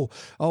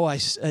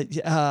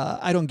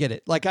 I don't get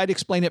it. Like I'd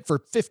explain it for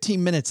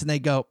 15 minutes and they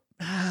go,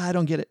 I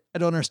don't get it. I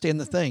don't understand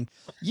the thing.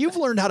 You've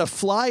learned how to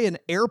fly an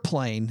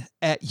airplane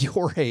at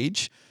your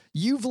age.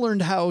 You've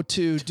learned how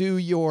to do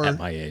at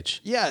my age.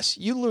 Yes,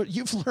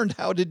 you've learned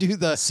how to do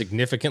the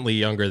significantly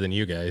younger than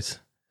you guys.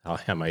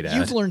 I might add.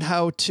 You've learned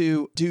how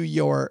to do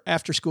your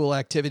after school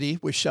activity,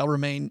 which shall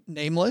remain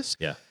nameless.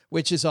 Yeah.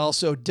 Which is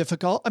also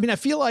difficult. I mean, I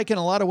feel like in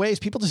a lot of ways,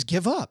 people just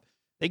give up.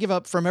 They give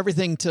up from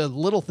everything to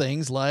little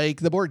things like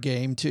the board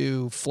game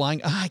to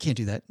flying. I can't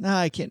do that. No,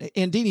 I can't.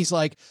 And Deanie's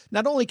like,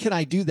 not only can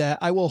I do that,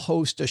 I will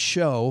host a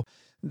show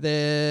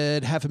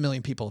that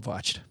 500,000 people have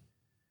watched.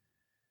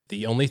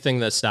 The only thing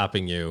that's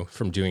stopping you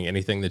from doing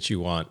anything that you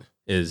want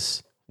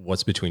is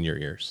what's between your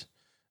ears.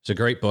 There's a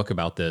great book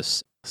about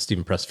this.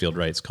 Stephen Pressfield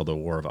writes called The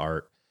War of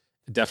Art.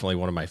 Definitely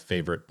one of my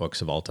favorite books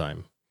of all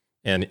time.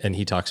 And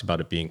he talks about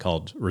it being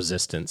called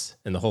resistance.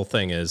 And the whole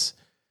thing is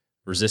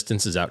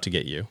resistance is out to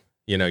get you.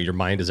 Your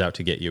mind is out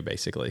to get you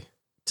basically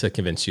to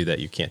convince you that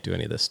you can't do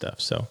any of this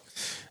stuff. So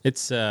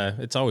it's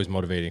always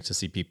motivating to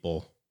see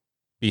people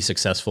be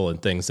successful in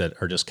things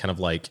that are just kind of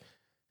like,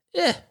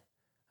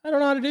 I don't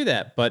know how to do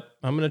that, but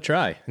I'm going to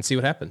try and see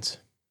what happens.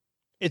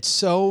 It's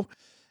so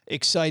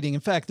exciting. In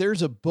fact,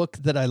 there's a book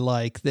that I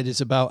like that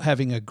is about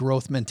having a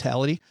growth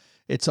mentality.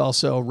 It's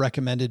also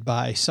recommended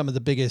by some of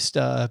the biggest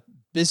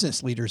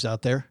business leaders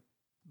out there.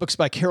 Book's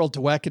by Carol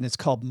Dweck, and it's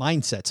called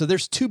Mindset. So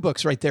there's 2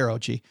 books right there,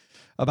 OG,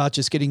 about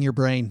just getting your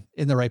brain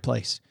in the right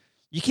place.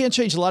 You can't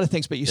change a lot of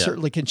things, but you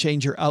certainly can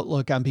change your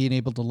outlook on being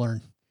able to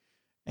learn.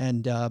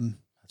 And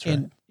that's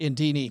right. And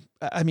Deanie,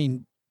 I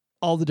mean,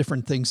 all the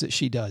different things that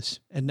she does,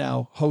 and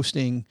now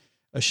hosting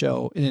a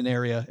show in an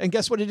area. And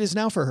guess what it is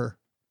now for her?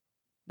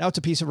 Now it's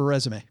a piece of her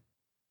resume.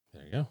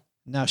 There you go.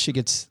 Now she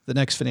gets the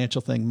next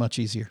financial thing much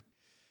easier.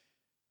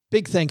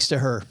 Big thanks to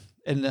her,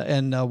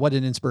 and what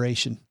an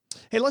inspiration.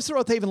 Hey, let's throw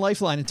out the Haven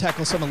Lifeline and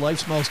tackle some of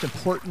life's most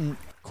important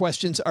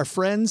questions. Our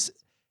friends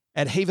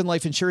at Haven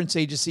Life Insurance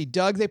Agency,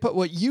 Doug, they put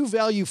what you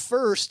value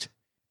first.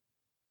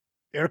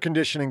 Air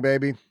conditioning,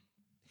 baby.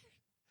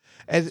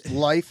 And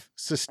life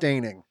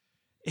sustaining.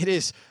 It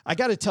is. I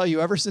got to tell you,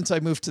 ever since I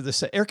moved to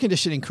this, air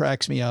conditioning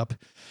cracks me up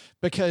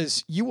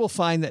because you will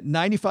find that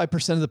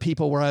 95% of the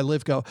people where I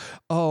live go,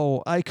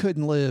 oh, I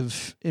couldn't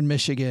live in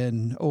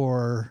Michigan,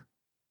 or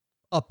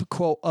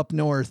up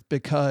north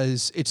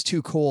because it's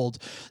too cold.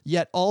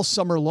 Yet all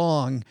summer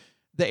long,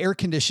 the air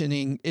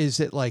conditioning is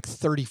at like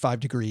 35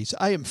 degrees.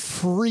 I am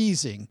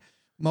freezing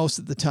most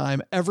of the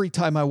time. Every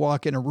time I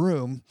walk in a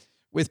room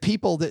with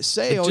people that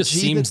say, it just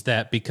seems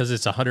that because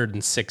it's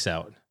 106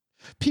 out.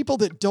 People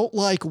that don't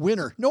like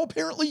winter. No,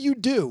 apparently you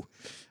do.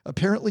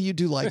 Apparently you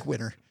do like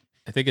winter.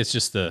 I think it's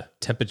just the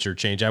temperature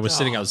change. I was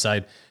sitting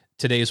outside.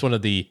 Today is one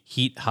of the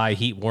high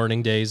heat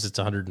warning days. It's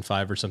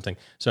 105 or something.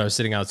 So I was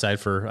sitting outside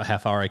for a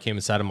half hour. I came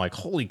inside. I'm like,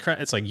 holy crap.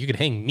 It's like you could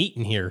hang meat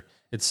in here.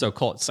 It's so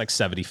cold. It's like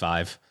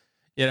 75,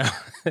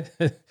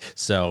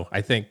 So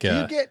I think,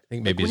 I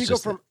think maybe when you go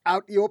from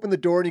out, you open the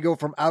door and you go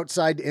from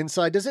outside to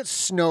inside. Does it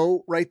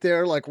snow right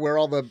there? Like where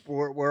all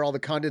the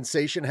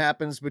condensation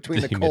happens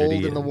between the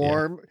cold and the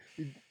warm?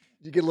 Yeah.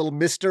 You get a little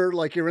mister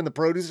like you're in the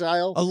produce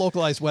aisle. A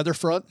localized weather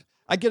front.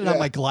 I get it on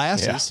my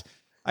glasses. Yeah.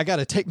 I got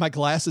to take my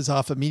glasses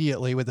off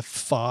immediately with the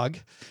fog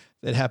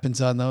that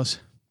happens on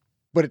those.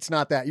 But it's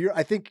not that.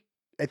 I think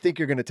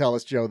you're going to tell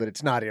us, Joe, that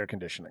it's not air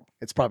conditioning.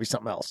 It's probably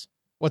something else.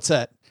 What's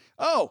that?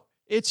 Oh,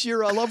 it's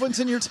your loved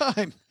ones in your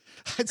time.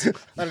 I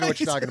don't know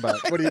what you're talking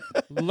about. What do you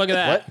look at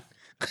that?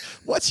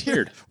 What's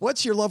your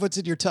loved ones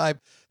in your time?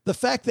 The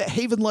fact that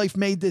Haven Life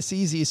made this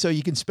easy so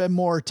you can spend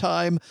more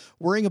time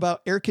worrying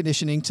about air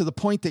conditioning to the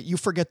point that you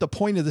forget the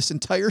point of this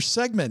entire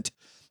segment.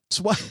 That's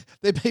why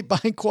they made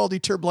buying quality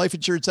term life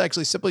insurance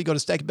actually simply go to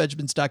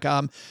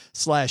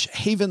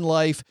stackingbenjamins.com/Haven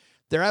Life.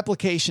 Their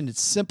application,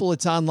 it's simple.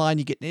 It's online.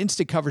 You get an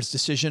instant coverage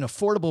decision,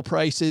 affordable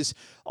prices,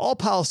 all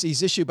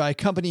policies issued by a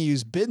company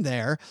who's been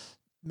there.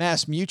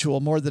 Mass Mutual,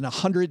 more than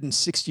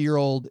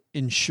 160-year-old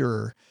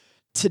insurer.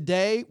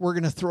 Today, we're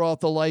going to throw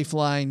out the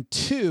lifeline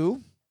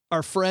to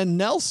our friend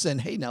Nelson.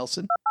 Hey,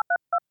 Nelson.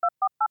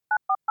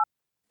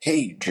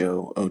 Hey,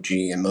 Joe, OG,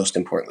 and most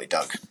importantly,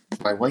 Doug.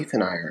 My wife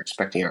and I are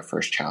expecting our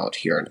first child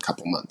here in a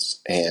couple months,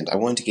 and I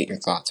wanted to get your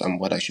thoughts on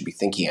what I should be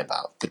thinking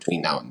about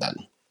between now and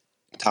then.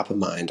 Top of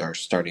mind are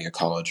starting a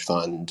college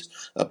fund,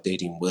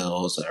 updating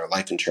wills and our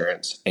life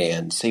insurance,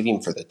 and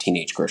saving for the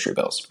teenage grocery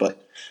bills.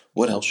 But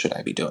what else should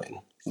I be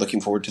doing?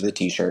 Looking forward to the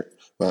t-shirt.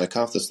 When I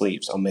cut off the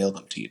sleeves, I'll mail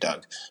them to you,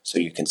 Doug, so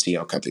you can see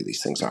how comfy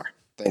these things are.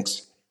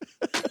 Thanks.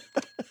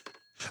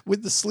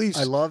 With the sleeves.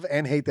 I love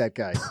and hate that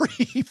guy.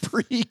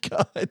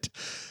 Pre-cut.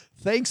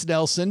 Thanks,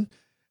 Nelson.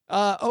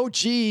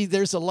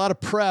 There's a lot of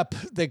prep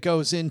that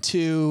goes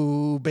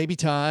into baby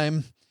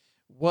time.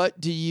 What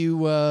do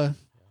you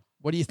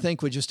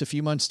think with just a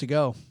few months to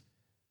go?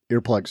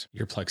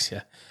 Earplugs,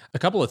 yeah. A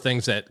couple of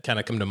things that kind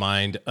of come to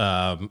mind.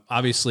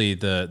 Obviously,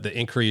 the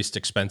increased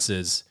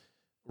expenses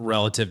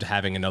relative to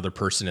having another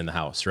person in the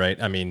house, right?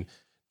 I mean,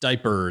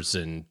 diapers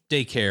and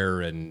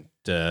daycare and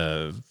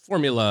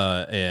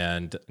formula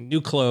and new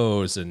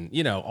clothes and,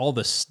 all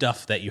the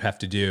stuff that you have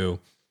to do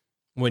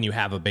when you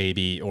have a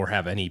baby or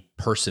have any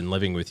person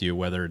living with you,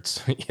 whether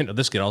it's,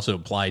 this could also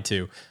apply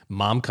to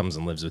mom comes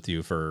and lives with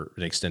you for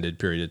an extended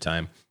period of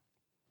time.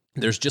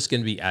 There's just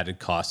going to be added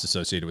costs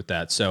associated with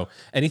that. So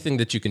anything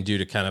that you can do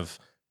to kind of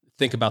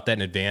think about that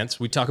in advance.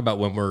 We talk about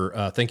when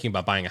we're thinking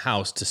about buying a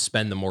house to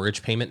spend the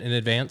mortgage payment in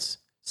advance,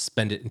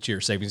 spend it into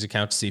your savings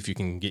account to see if you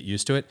can get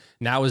used to it.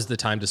 Now is the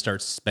time to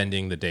start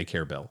spending the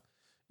daycare bill.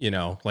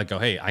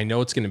 Hey, I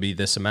know it's going to be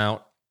this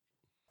amount.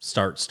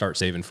 Start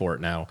saving for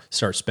it now.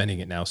 Start spending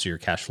it now so your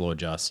cash flow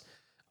adjusts.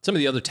 Some of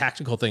the other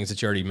tactical things that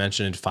you already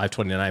mentioned,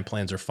 529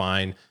 plans are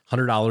fine.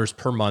 $100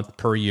 per month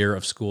per year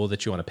of school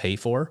that you want to pay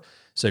for.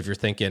 So if you're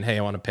thinking, hey,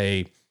 I want to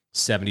pay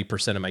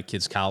 70% of my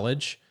kids'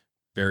 college,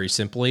 very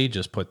simply,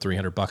 just put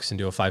 $300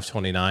 into a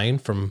 529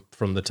 from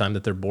the time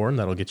that they're born.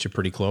 That'll get you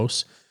pretty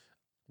close.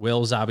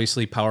 Wills,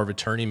 obviously, power of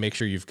attorney. Make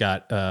sure you've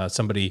got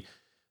somebody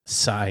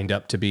signed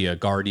up to be a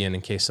guardian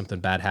in case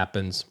something bad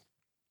happens.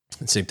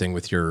 And same thing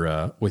with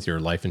your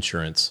life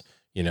insurance.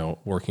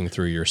 Working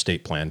through your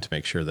estate plan to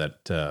make sure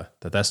that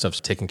that stuff's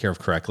taken care of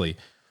correctly.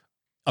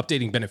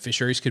 Updating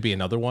beneficiaries could be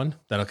another one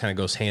that kind of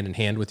goes hand in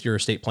hand with your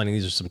estate planning.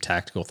 These are some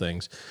tactical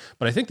things,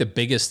 but I think the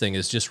biggest thing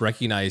is just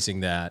recognizing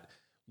that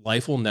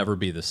life will never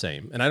be the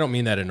same. And I don't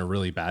mean that in a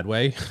really bad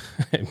way.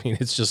 I mean,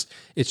 it's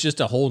just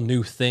a whole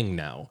new thing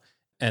now.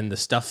 And the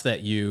stuff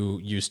that you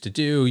used to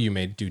do, you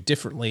may do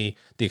differently.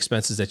 The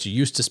expenses that you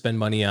used to spend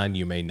money on,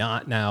 you may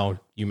not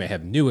now. You may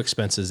have new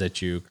expenses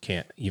that you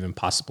can't even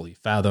possibly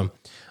fathom.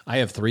 I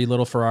have 3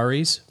 little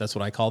Ferraris. That's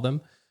what I call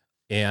them.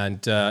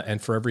 And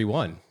for every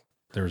one,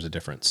 there was a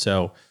difference.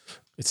 So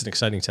it's an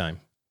exciting time.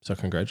 So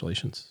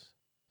congratulations.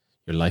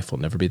 Your life will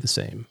never be the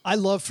same. I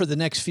love for the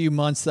next few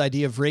months the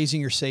idea of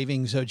raising your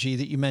savings, OG,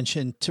 that you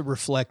mentioned to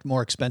reflect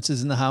more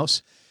expenses in the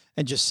house.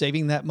 And just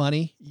saving that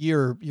money,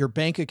 your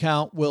bank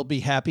account will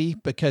be happy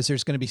because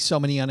there's going to be so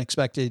many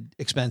unexpected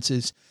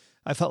expenses.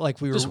 I felt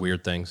like we were just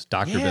weird things,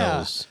 doctor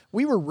bills.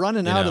 We were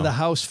running out of the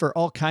house for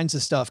all kinds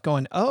of stuff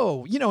going,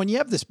 and you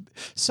have this,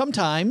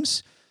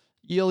 sometimes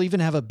you'll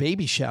even have a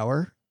baby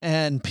shower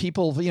and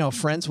people,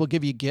 friends will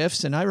give you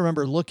gifts. And I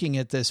remember looking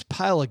at this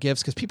pile of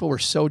gifts because people were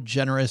so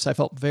generous. I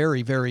felt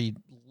very, very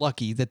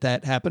lucky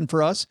that happened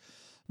for us.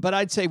 But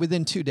I'd say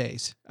within 2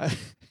 days,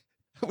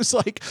 It was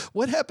like,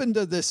 what happened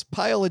to this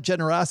pile of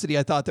generosity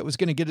I thought that was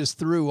going to get us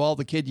through all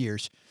the kid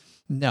years?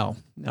 No,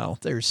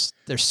 there's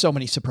so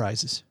many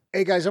surprises.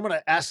 Hey guys, I'm going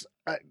to ask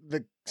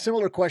the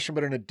similar question,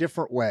 but in a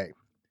different way.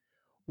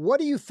 What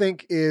do you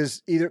think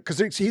is either,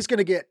 because he's going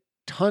to get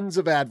tons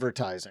of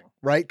advertising,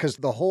 right? Because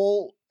the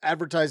whole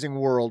advertising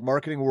world,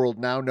 marketing world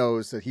now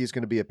knows that he's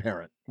going to be a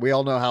parent. We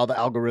all know how the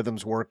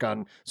algorithms work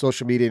on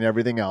social media and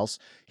everything else.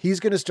 He's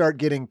going to start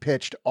getting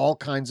pitched all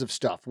kinds of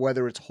stuff,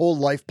 whether it's whole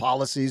life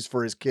policies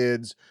for his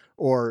kids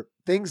or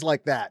things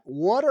like that.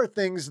 What are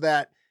things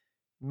that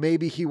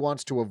maybe he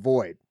wants to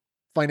avoid,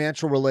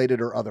 financial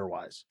related or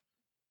otherwise?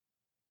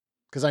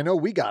 Because I know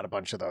we got a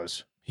bunch of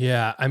those.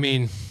 Yeah, I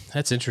mean,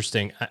 that's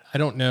interesting. I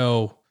don't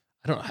know.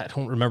 I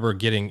don't remember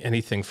getting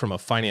anything from a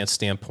finance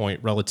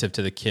standpoint relative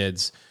to the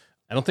kids.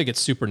 I don't think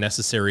it's super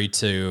necessary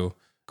to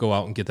go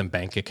out and get them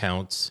bank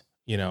accounts,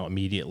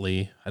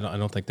 immediately. I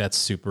don't think that's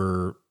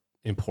super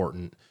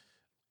important.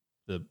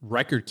 The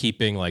record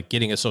keeping, like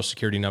getting a social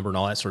security number and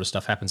all that sort of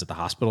stuff, happens at the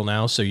hospital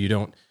now. So you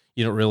don't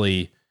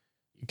really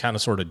kind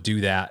of sort of do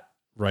that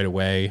right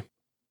away.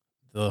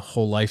 The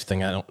whole life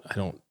thing, I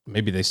don't,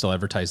 maybe they still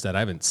advertise that. I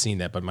haven't seen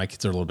that, but my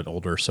kids are a little bit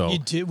older. So you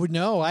do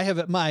know, I have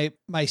it. My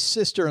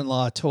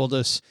sister-in-law told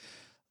us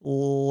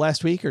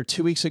last week or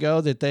 2 weeks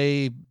ago that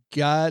they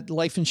got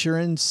life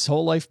insurance,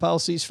 whole life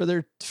policies for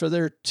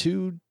their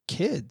two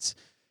kids.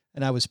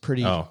 And I was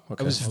I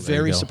was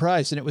very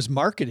surprised, and it was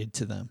marketed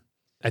to them.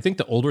 I think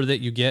the older that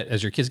you get,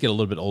 as your kids get a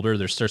little bit older,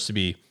 there starts to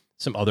be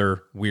some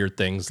other weird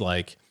things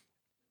like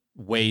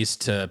ways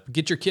to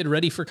get your kid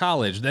ready for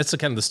college. That's the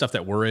kind of the stuff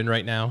that we're in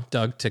right now,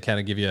 Doug, to kind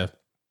of give you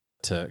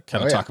to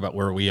kind of talk about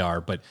where we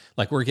are. But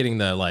like, we're getting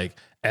the like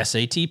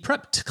SAT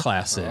prep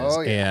classes,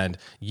 and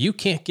you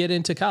can't get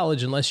into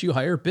college unless you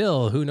hire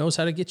Bill, who knows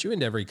how to get you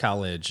into every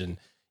college. And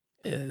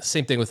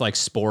same thing with like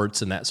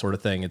sports and that sort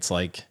of thing. It's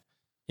like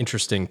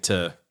interesting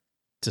to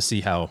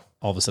see how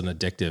all of a sudden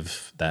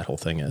addictive that whole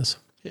thing is.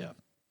 Yeah.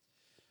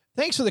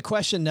 Thanks for the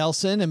question,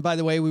 Nelson. And by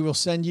the way, we will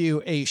send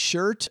you a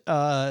shirt.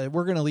 We're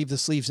going to leave the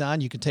sleeves on.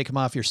 You can take them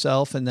off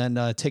yourself and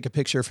then take a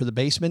picture for the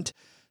basement.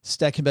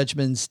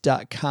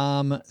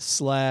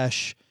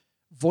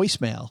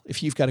 StackingBenjamins.com/voicemail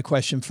if you've got a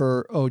question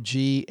for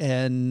OG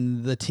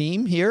and the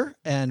team here,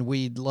 and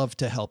we'd love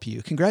to help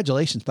you.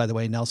 Congratulations, by the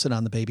way, Nelson,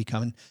 on the baby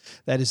coming.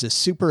 That is a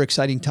super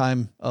exciting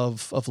time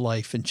of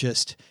life, and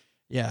just,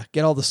 get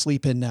all the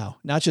sleep in now.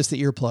 Not just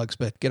the earplugs,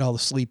 but get all the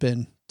sleep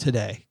in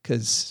today,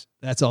 because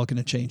that's all going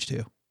to change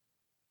too.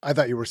 I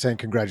thought you were saying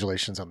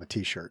congratulations on the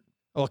t-shirt.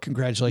 Well,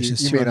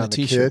 congratulations you to on the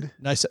t-shirt. Kid?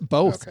 Nice.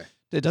 Both. Okay.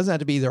 It doesn't have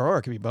to be either or.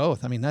 It could be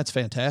both. I mean, that's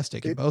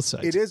fantastic in both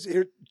sides. It is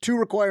two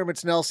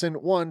requirements, Nelson.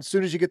 One, as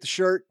soon as you get the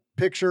shirt,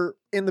 picture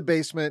in the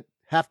basement,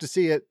 have to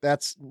see it.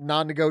 That's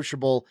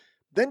non-negotiable.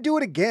 Then do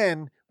it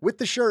again with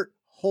the shirt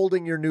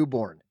holding your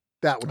newborn.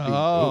 That would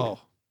be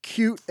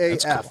cute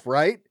AF, cool.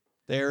 Right?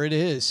 There it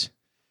is.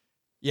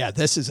 Yeah,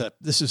 this is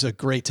a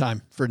great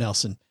time for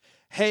Nelson.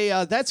 Hey,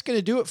 that's going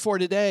to do it for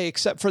today,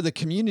 except for the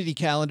community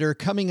calendar.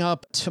 Coming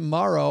up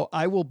tomorrow,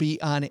 I will be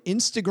on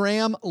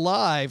Instagram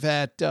Live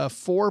at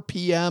 4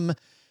 p.m.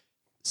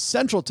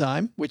 Central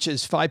Time, which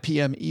is 5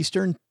 p.m.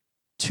 Eastern,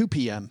 2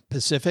 p.m.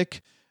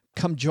 Pacific.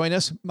 Come join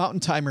us.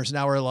 Mountain Timers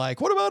now are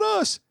like, what about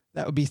us?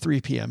 That would be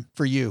 3 p.m.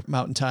 for you,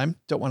 Mountain Time.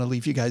 Don't want to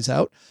leave you guys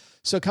out.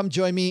 So come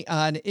join me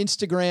on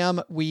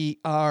Instagram. We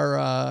are,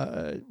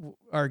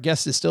 our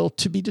guest is still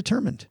to be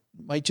determined.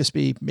 Might just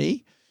be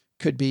me.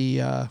 Could be,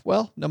 no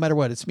matter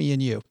what, it's me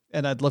and you.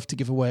 And I'd love to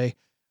give away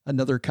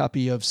another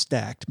copy of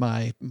Stacked,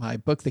 my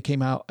book that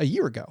came out a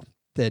year ago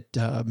that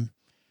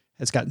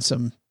has gotten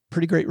some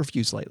pretty great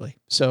reviews lately.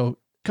 So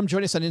come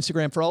join us on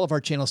Instagram for all of our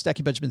channels,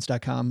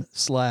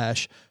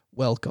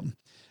 stackingbenjamins.com/welcome.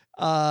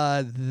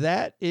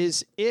 That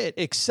is it,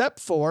 except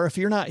for if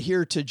you're not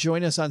here to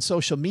join us on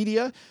social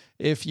media,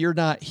 if you're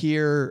not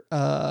here,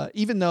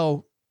 even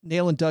though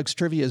Nailing Doug's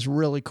Trivia is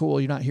really cool,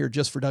 you're not here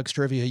just for Doug's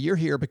Trivia. You're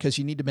here because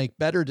you need to make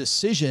better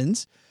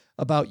decisions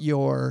about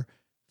your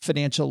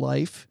financial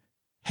life.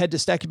 Head to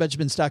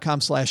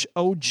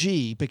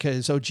stackingbenjamins.com/OG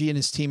because OG and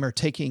his team are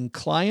taking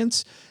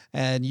clients,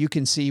 and you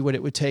can see what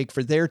it would take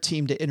for their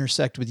team to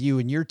intersect with you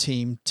and your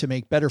team to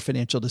make better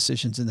financial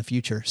decisions in the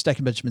future.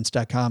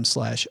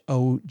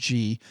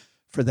 stackingbenjamins.com/OG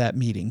for that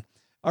meeting.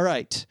 All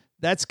right.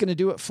 That's going to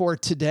do it for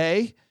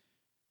today.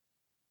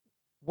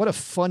 What a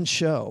fun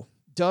show.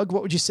 Doug,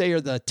 what would you say are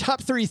the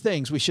top 3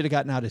 things we should have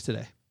gotten out of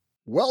today?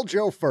 Well,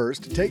 Joe,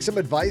 first, take some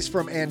advice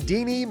from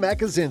Andini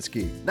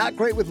Makosinski. Not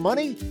great with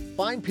money?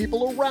 Find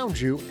people around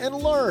you and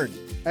learn.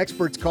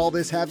 Experts call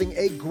this having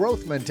a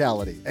growth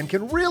mentality and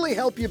can really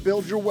help you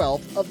build your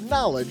wealth of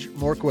knowledge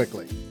more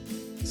quickly.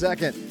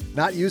 Second,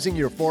 not using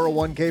your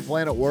 401k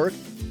plan at work?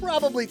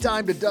 Probably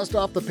time to dust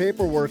off the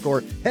paperwork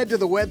or head to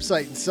the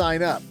website and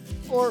sign up.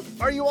 Or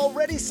are you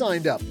already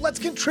signed up? Let's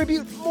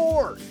contribute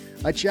more.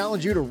 I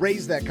challenge you to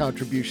raise that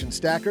contribution,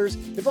 stackers,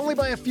 if only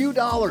by a few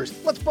dollars.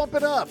 Let's bump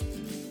it up.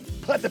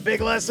 But the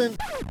big lesson?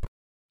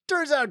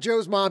 Turns out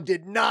Joe's mom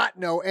did not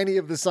know any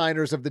of the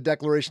signers of the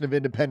Declaration of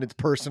Independence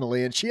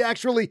personally, and she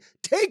actually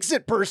takes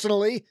it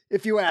personally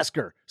if you ask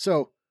her.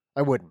 So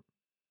I wouldn't.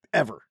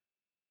 ever.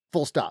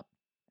 Full stop.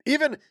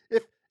 Even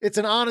if it's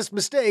an honest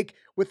mistake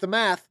with the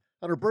math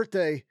on her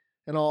birthday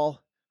and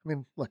all. I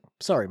mean, look,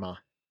 sorry, Ma.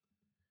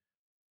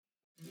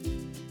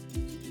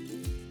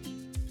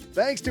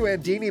 Thanks to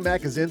Andini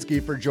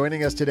Makosinski for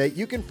joining us today.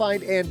 You can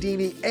find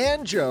Andini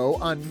and Joe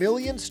on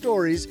Million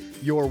Stories,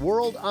 Your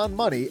World on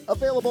Money,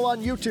 available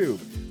on YouTube.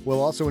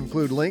 We'll also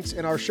include links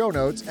in our show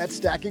notes at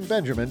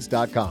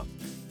stackingbenjamins.com.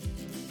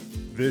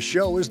 This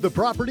show is the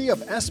property of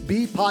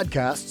SB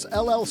Podcasts,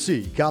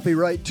 LLC,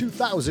 copyright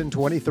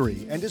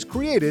 2023, and is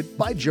created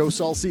by Joe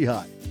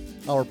Salsihai.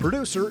 Our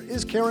producer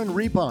is Karen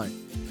Repine.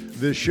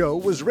 This show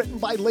was written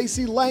by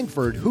Lacey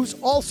Langford, who's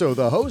also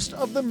the host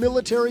of the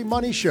Military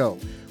Money Show,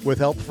 with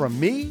help from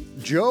me,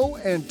 Joe,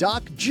 and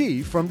Doc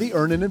G from the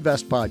Earn and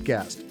Invest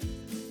podcast.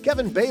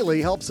 Kevin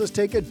Bailey helps us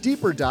take a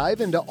deeper dive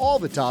into all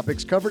the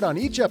topics covered on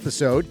each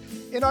episode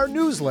in our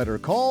newsletter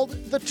called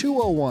The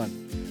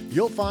 201.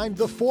 You'll find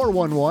the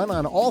 411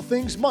 on all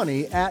things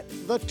money at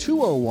The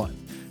 201.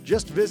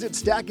 Just visit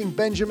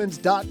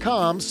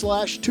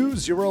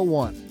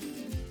stackingbenjamins.com/201.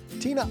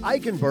 Tina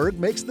Eichenberg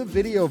makes the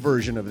video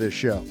version of this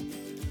show.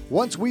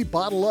 Once we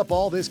bottle up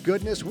all this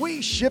goodness,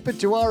 we ship it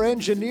to our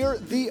engineer,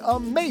 the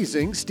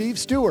amazing Steve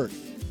Stewart.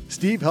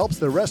 Steve helps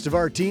the rest of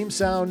our team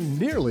sound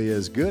nearly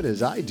as good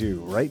as I do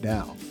right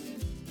now.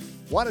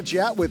 Want to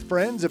chat with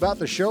friends about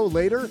the show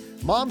later?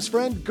 Mom's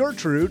friend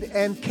Gertrude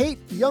and Kate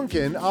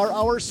Yunkin are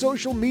our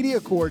social media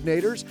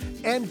coordinators,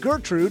 and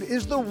Gertrude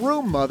is the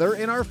room mother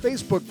in our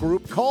Facebook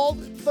group called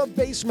The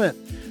Basement.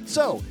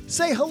 So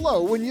say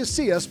hello when you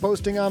see us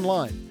posting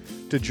online.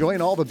 To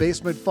join all the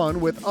basement fun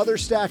with other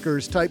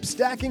stackers, type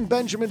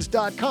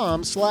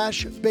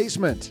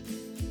stackingbenjamins.com/basement.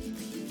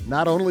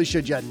 Not only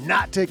should you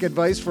not take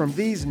advice from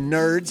these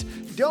nerds,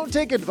 don't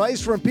take advice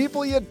from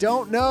people you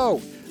don't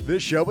know.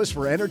 This show is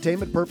for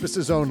entertainment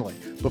purposes only.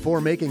 Before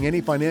making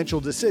any financial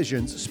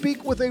decisions,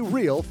 speak with a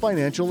real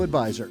financial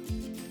advisor.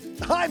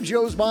 I'm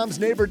Joe's mom's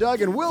neighbor,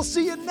 Doug, and we'll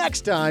see you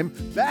next time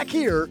back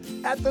here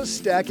at the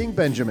Stacking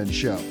Benjamin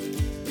Show.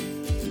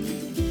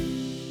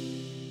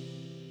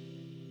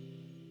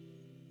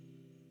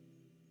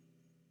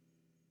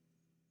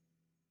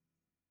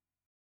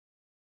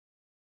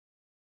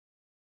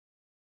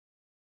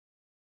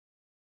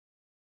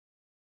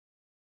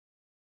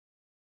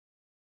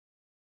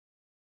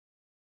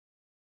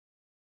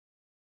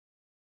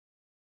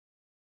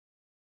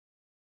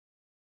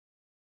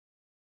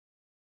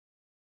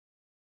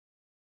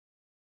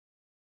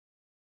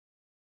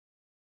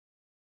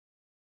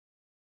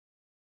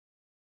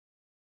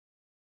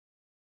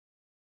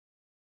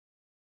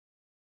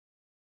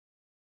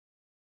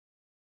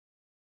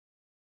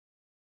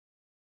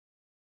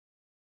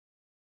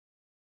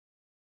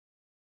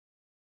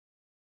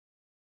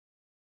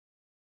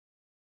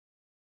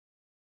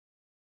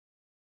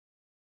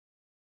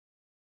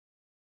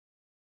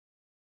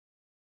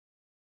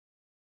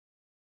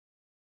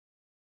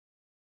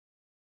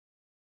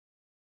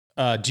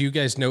 Do you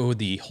guys know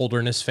the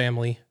Holderness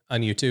family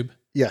on YouTube?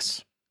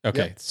 Yes.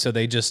 Okay. Yep. So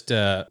they just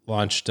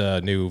launched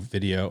a new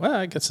video. Well,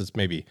 I guess it's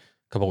maybe a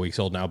couple weeks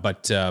old now,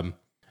 but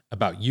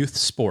about youth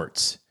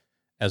sports.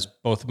 As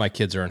both of my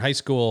kids are in high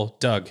school,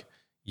 Doug,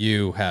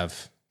 you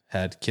have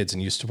had kids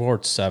in youth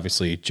sports.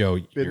 Obviously, Joe,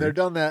 Been there,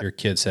 done that. Your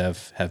kids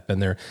have been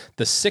there.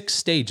 The 6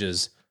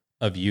 stages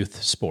of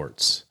youth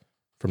sports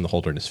from the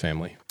Holderness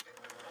family.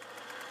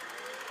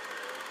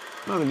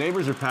 Oh, the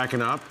neighbors are packing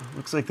up.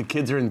 Looks like the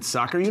kids are in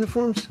soccer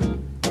uniforms.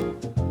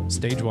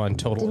 Stage 1,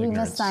 total Did we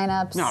ignorance. miss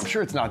signups? No, I'm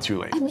sure it's not too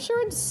late. I'm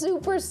sure it's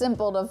super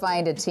simple to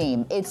find a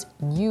team. It's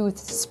youth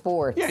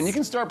sports. Yeah, and you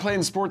can start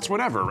playing sports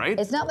whenever, right?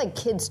 It's not like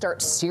kids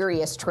start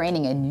serious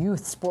training in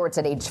youth sports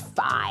at age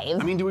 5.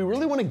 I mean, do we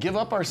really want to give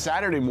up our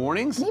Saturday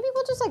mornings? Maybe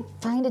we'll just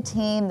find a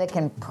team that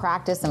can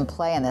practice and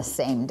play on the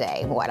same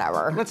day,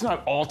 whatever. Let's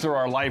not alter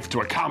our life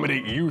to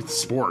accommodate youth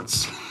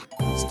sports.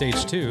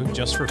 Stage 2,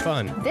 just for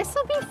fun.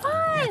 This'll be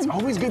fun. It's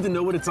always good to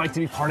know what it's like to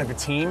be part of a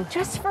team.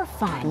 Just for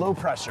fun. Low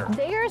pressure.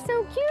 They are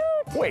so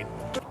cute. Wait,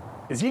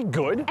 is he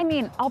good? I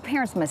mean, all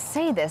parents must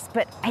say this,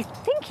 but I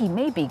think he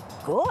may be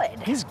good.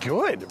 He's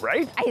good,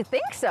 right? I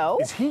think so.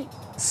 Is he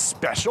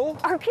special?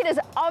 Our kid is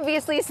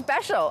obviously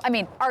special. I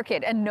mean, our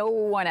kid and no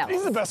one else.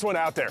 He's the best one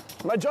out there.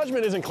 My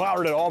judgment isn't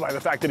clouded at all by the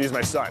fact that he's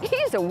my son.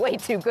 He's way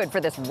too good for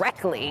this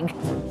rec league.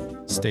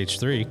 Stage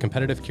 3,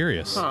 competitive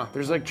curious. Huh,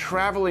 there's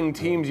traveling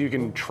teams you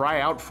can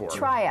try out for.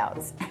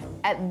 Tryouts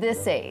at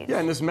this age. Yeah,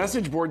 and this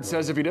message board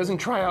says if he doesn't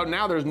try out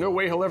now, there's no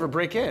way he'll ever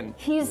break in.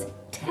 He's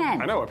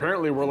 10. I know,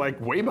 apparently we're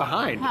way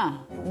behind. Huh.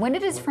 When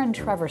did his friend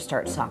Trevor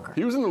start soccer?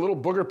 He was in the little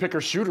booger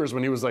picker shooters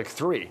when he was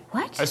 3.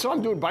 What? I saw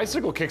him doing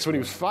bicycle kicks when he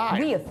was 5.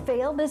 We have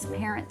failed as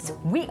parents.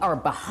 We are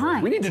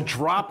behind. We need to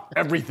drop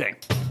everything.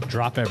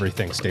 Drop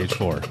everything, stage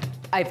 4.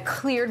 I've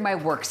cleared my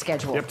work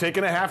schedule. Yep,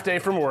 taking a half day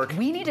from work.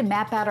 We need to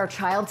map out our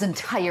child's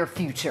entire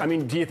future. I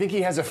mean, do you think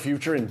he has a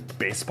future in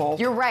baseball?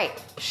 You're right.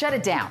 Shut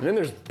it down. And then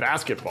there's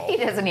basketball. He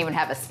doesn't even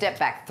have a step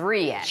back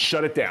 3 yet.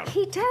 Shut it down.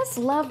 He does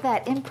love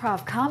that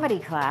improv comedy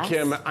class.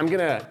 Kim, I'm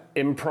gonna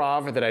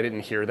improv that I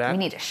didn't hear that? We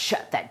need to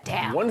shut that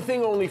down. One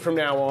thing only from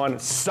now on,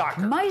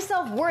 soccer. My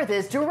self-worth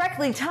is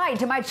directly tied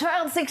to my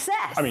child's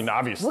success. I mean,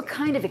 obviously. What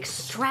kind of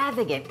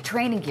extravagant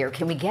training gear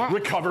can we get?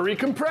 Recovery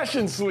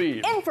compression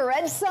sleeve.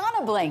 Infrared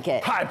sauna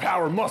blanket.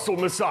 High-power muscle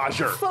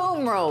massager.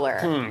 Foam roller.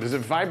 Does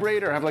it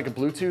vibrate or have like a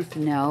Bluetooth?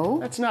 No.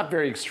 That's not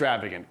very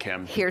extravagant,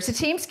 Kim. Here's a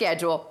team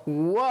schedule.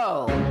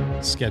 Whoa.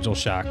 Schedule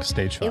shock,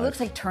 stage 5. It looks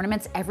like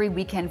tournaments every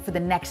weekend for the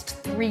next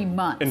 3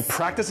 months. And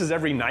practices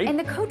every night? And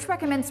the coach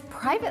recommends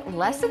private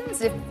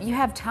lessons if you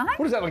have time.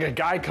 What is that, like a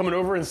guy coming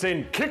over and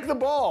saying, kick the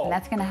ball?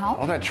 That's gonna help.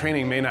 All that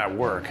training may not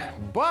work,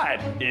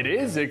 but it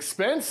is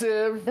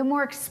expensive. The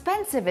more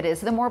expensive it is,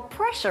 the more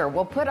pressure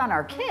we'll put on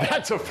our kid.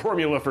 That's a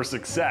formula for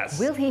success.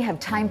 Will he have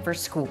time for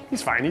school?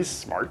 He's fine, he's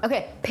smart.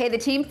 Okay, pay the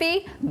team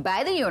fee,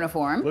 buy the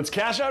uniform. Let's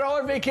cash out all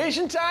our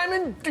vacation time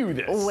and do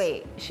this.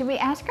 Wait, should we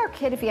ask our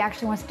kid if he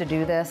actually wants to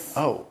do this?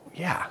 Oh,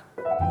 yeah.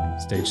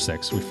 Stage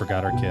 6, we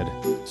forgot our kid.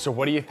 So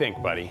what do you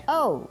think, buddy?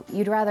 Oh,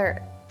 you'd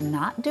rather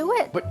not do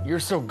it? But you're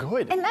so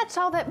good. And that's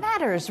all that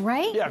matters,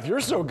 right? Yeah, if you're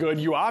so good,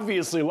 you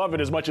obviously love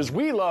it as much as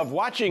we love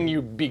watching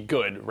you be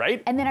good,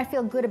 right? And then I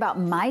feel good about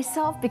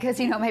myself because,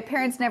 my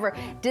parents never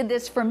did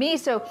this for me,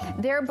 so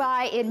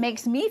thereby it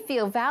makes me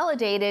feel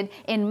validated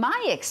in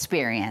my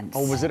experience.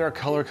 Oh, was it our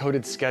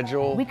color-coded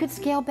schedule? We could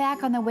scale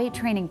back on the weight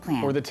training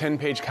plan. Or the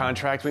 10-page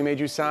contract we made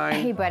you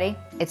sign? Hey, buddy,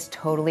 it's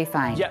totally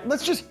fine. Yeah,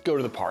 let's just go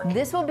to the park.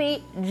 This will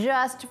be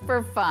just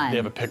for fun. They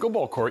have a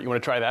pickleball court. You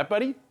want to try that,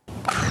 buddy?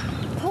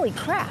 Holy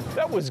crap.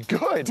 That was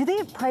good. Do they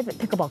have private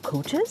pickleball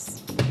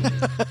coaches?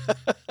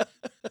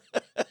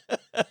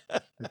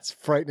 It's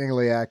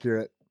frighteningly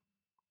accurate.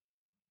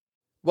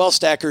 Well,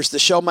 Stackers, the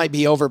show might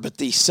be over, but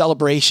the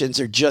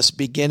celebrations are just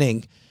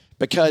beginning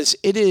because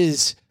it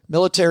is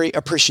Military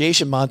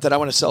Appreciation Month, and I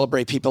want to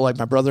celebrate people like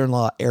my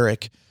brother-in-law,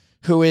 Eric,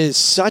 who is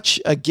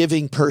such a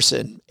giving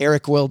person.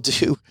 Eric will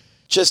do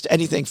just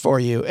anything for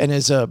you. And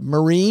as a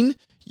Marine,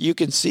 you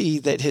can see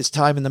that his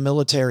time in the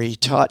military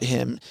taught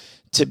him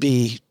to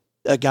be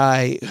a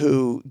guy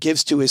who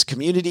gives to his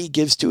community,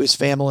 gives to his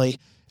family,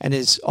 and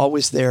is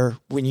always there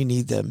when you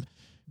need them.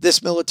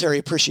 This Military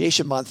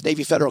Appreciation Month,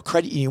 Navy Federal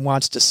Credit Union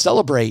wants to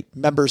celebrate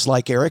members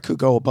like Eric who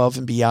go above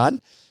and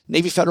beyond.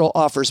 Navy Federal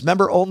offers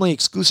member-only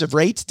exclusive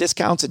rates,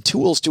 discounts, and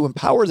tools to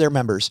empower their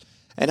members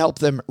and help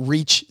them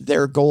reach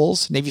their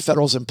goals. Navy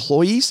Federal's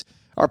employees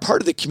are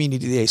part of the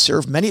community they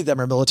serve. Many of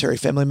them are military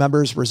family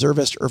members,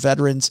 reservists, or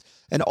veterans,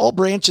 and all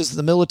branches of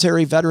the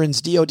military,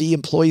 veterans, DoD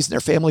employees, and their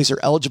families are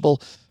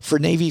eligible for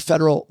Navy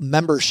Federal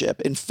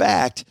membership. In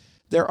fact,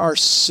 there are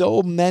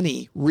so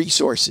many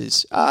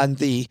resources on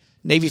the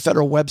Navy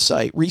Federal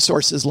website,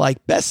 resources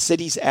like Best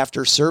Cities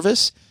After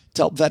Service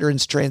to help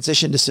veterans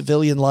transition to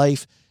civilian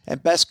life,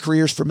 and Best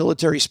Careers for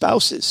Military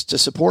Spouses to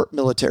support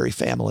military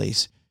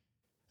families.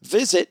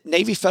 Visit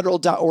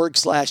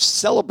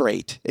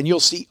NavyFederal.org/celebrate, and you'll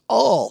see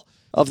all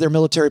of their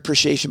Military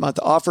Appreciation Month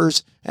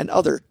offers and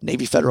other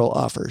Navy Federal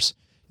offers.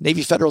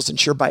 Navy Federal is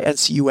insured by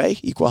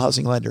NCUA, Equal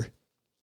Housing Lender.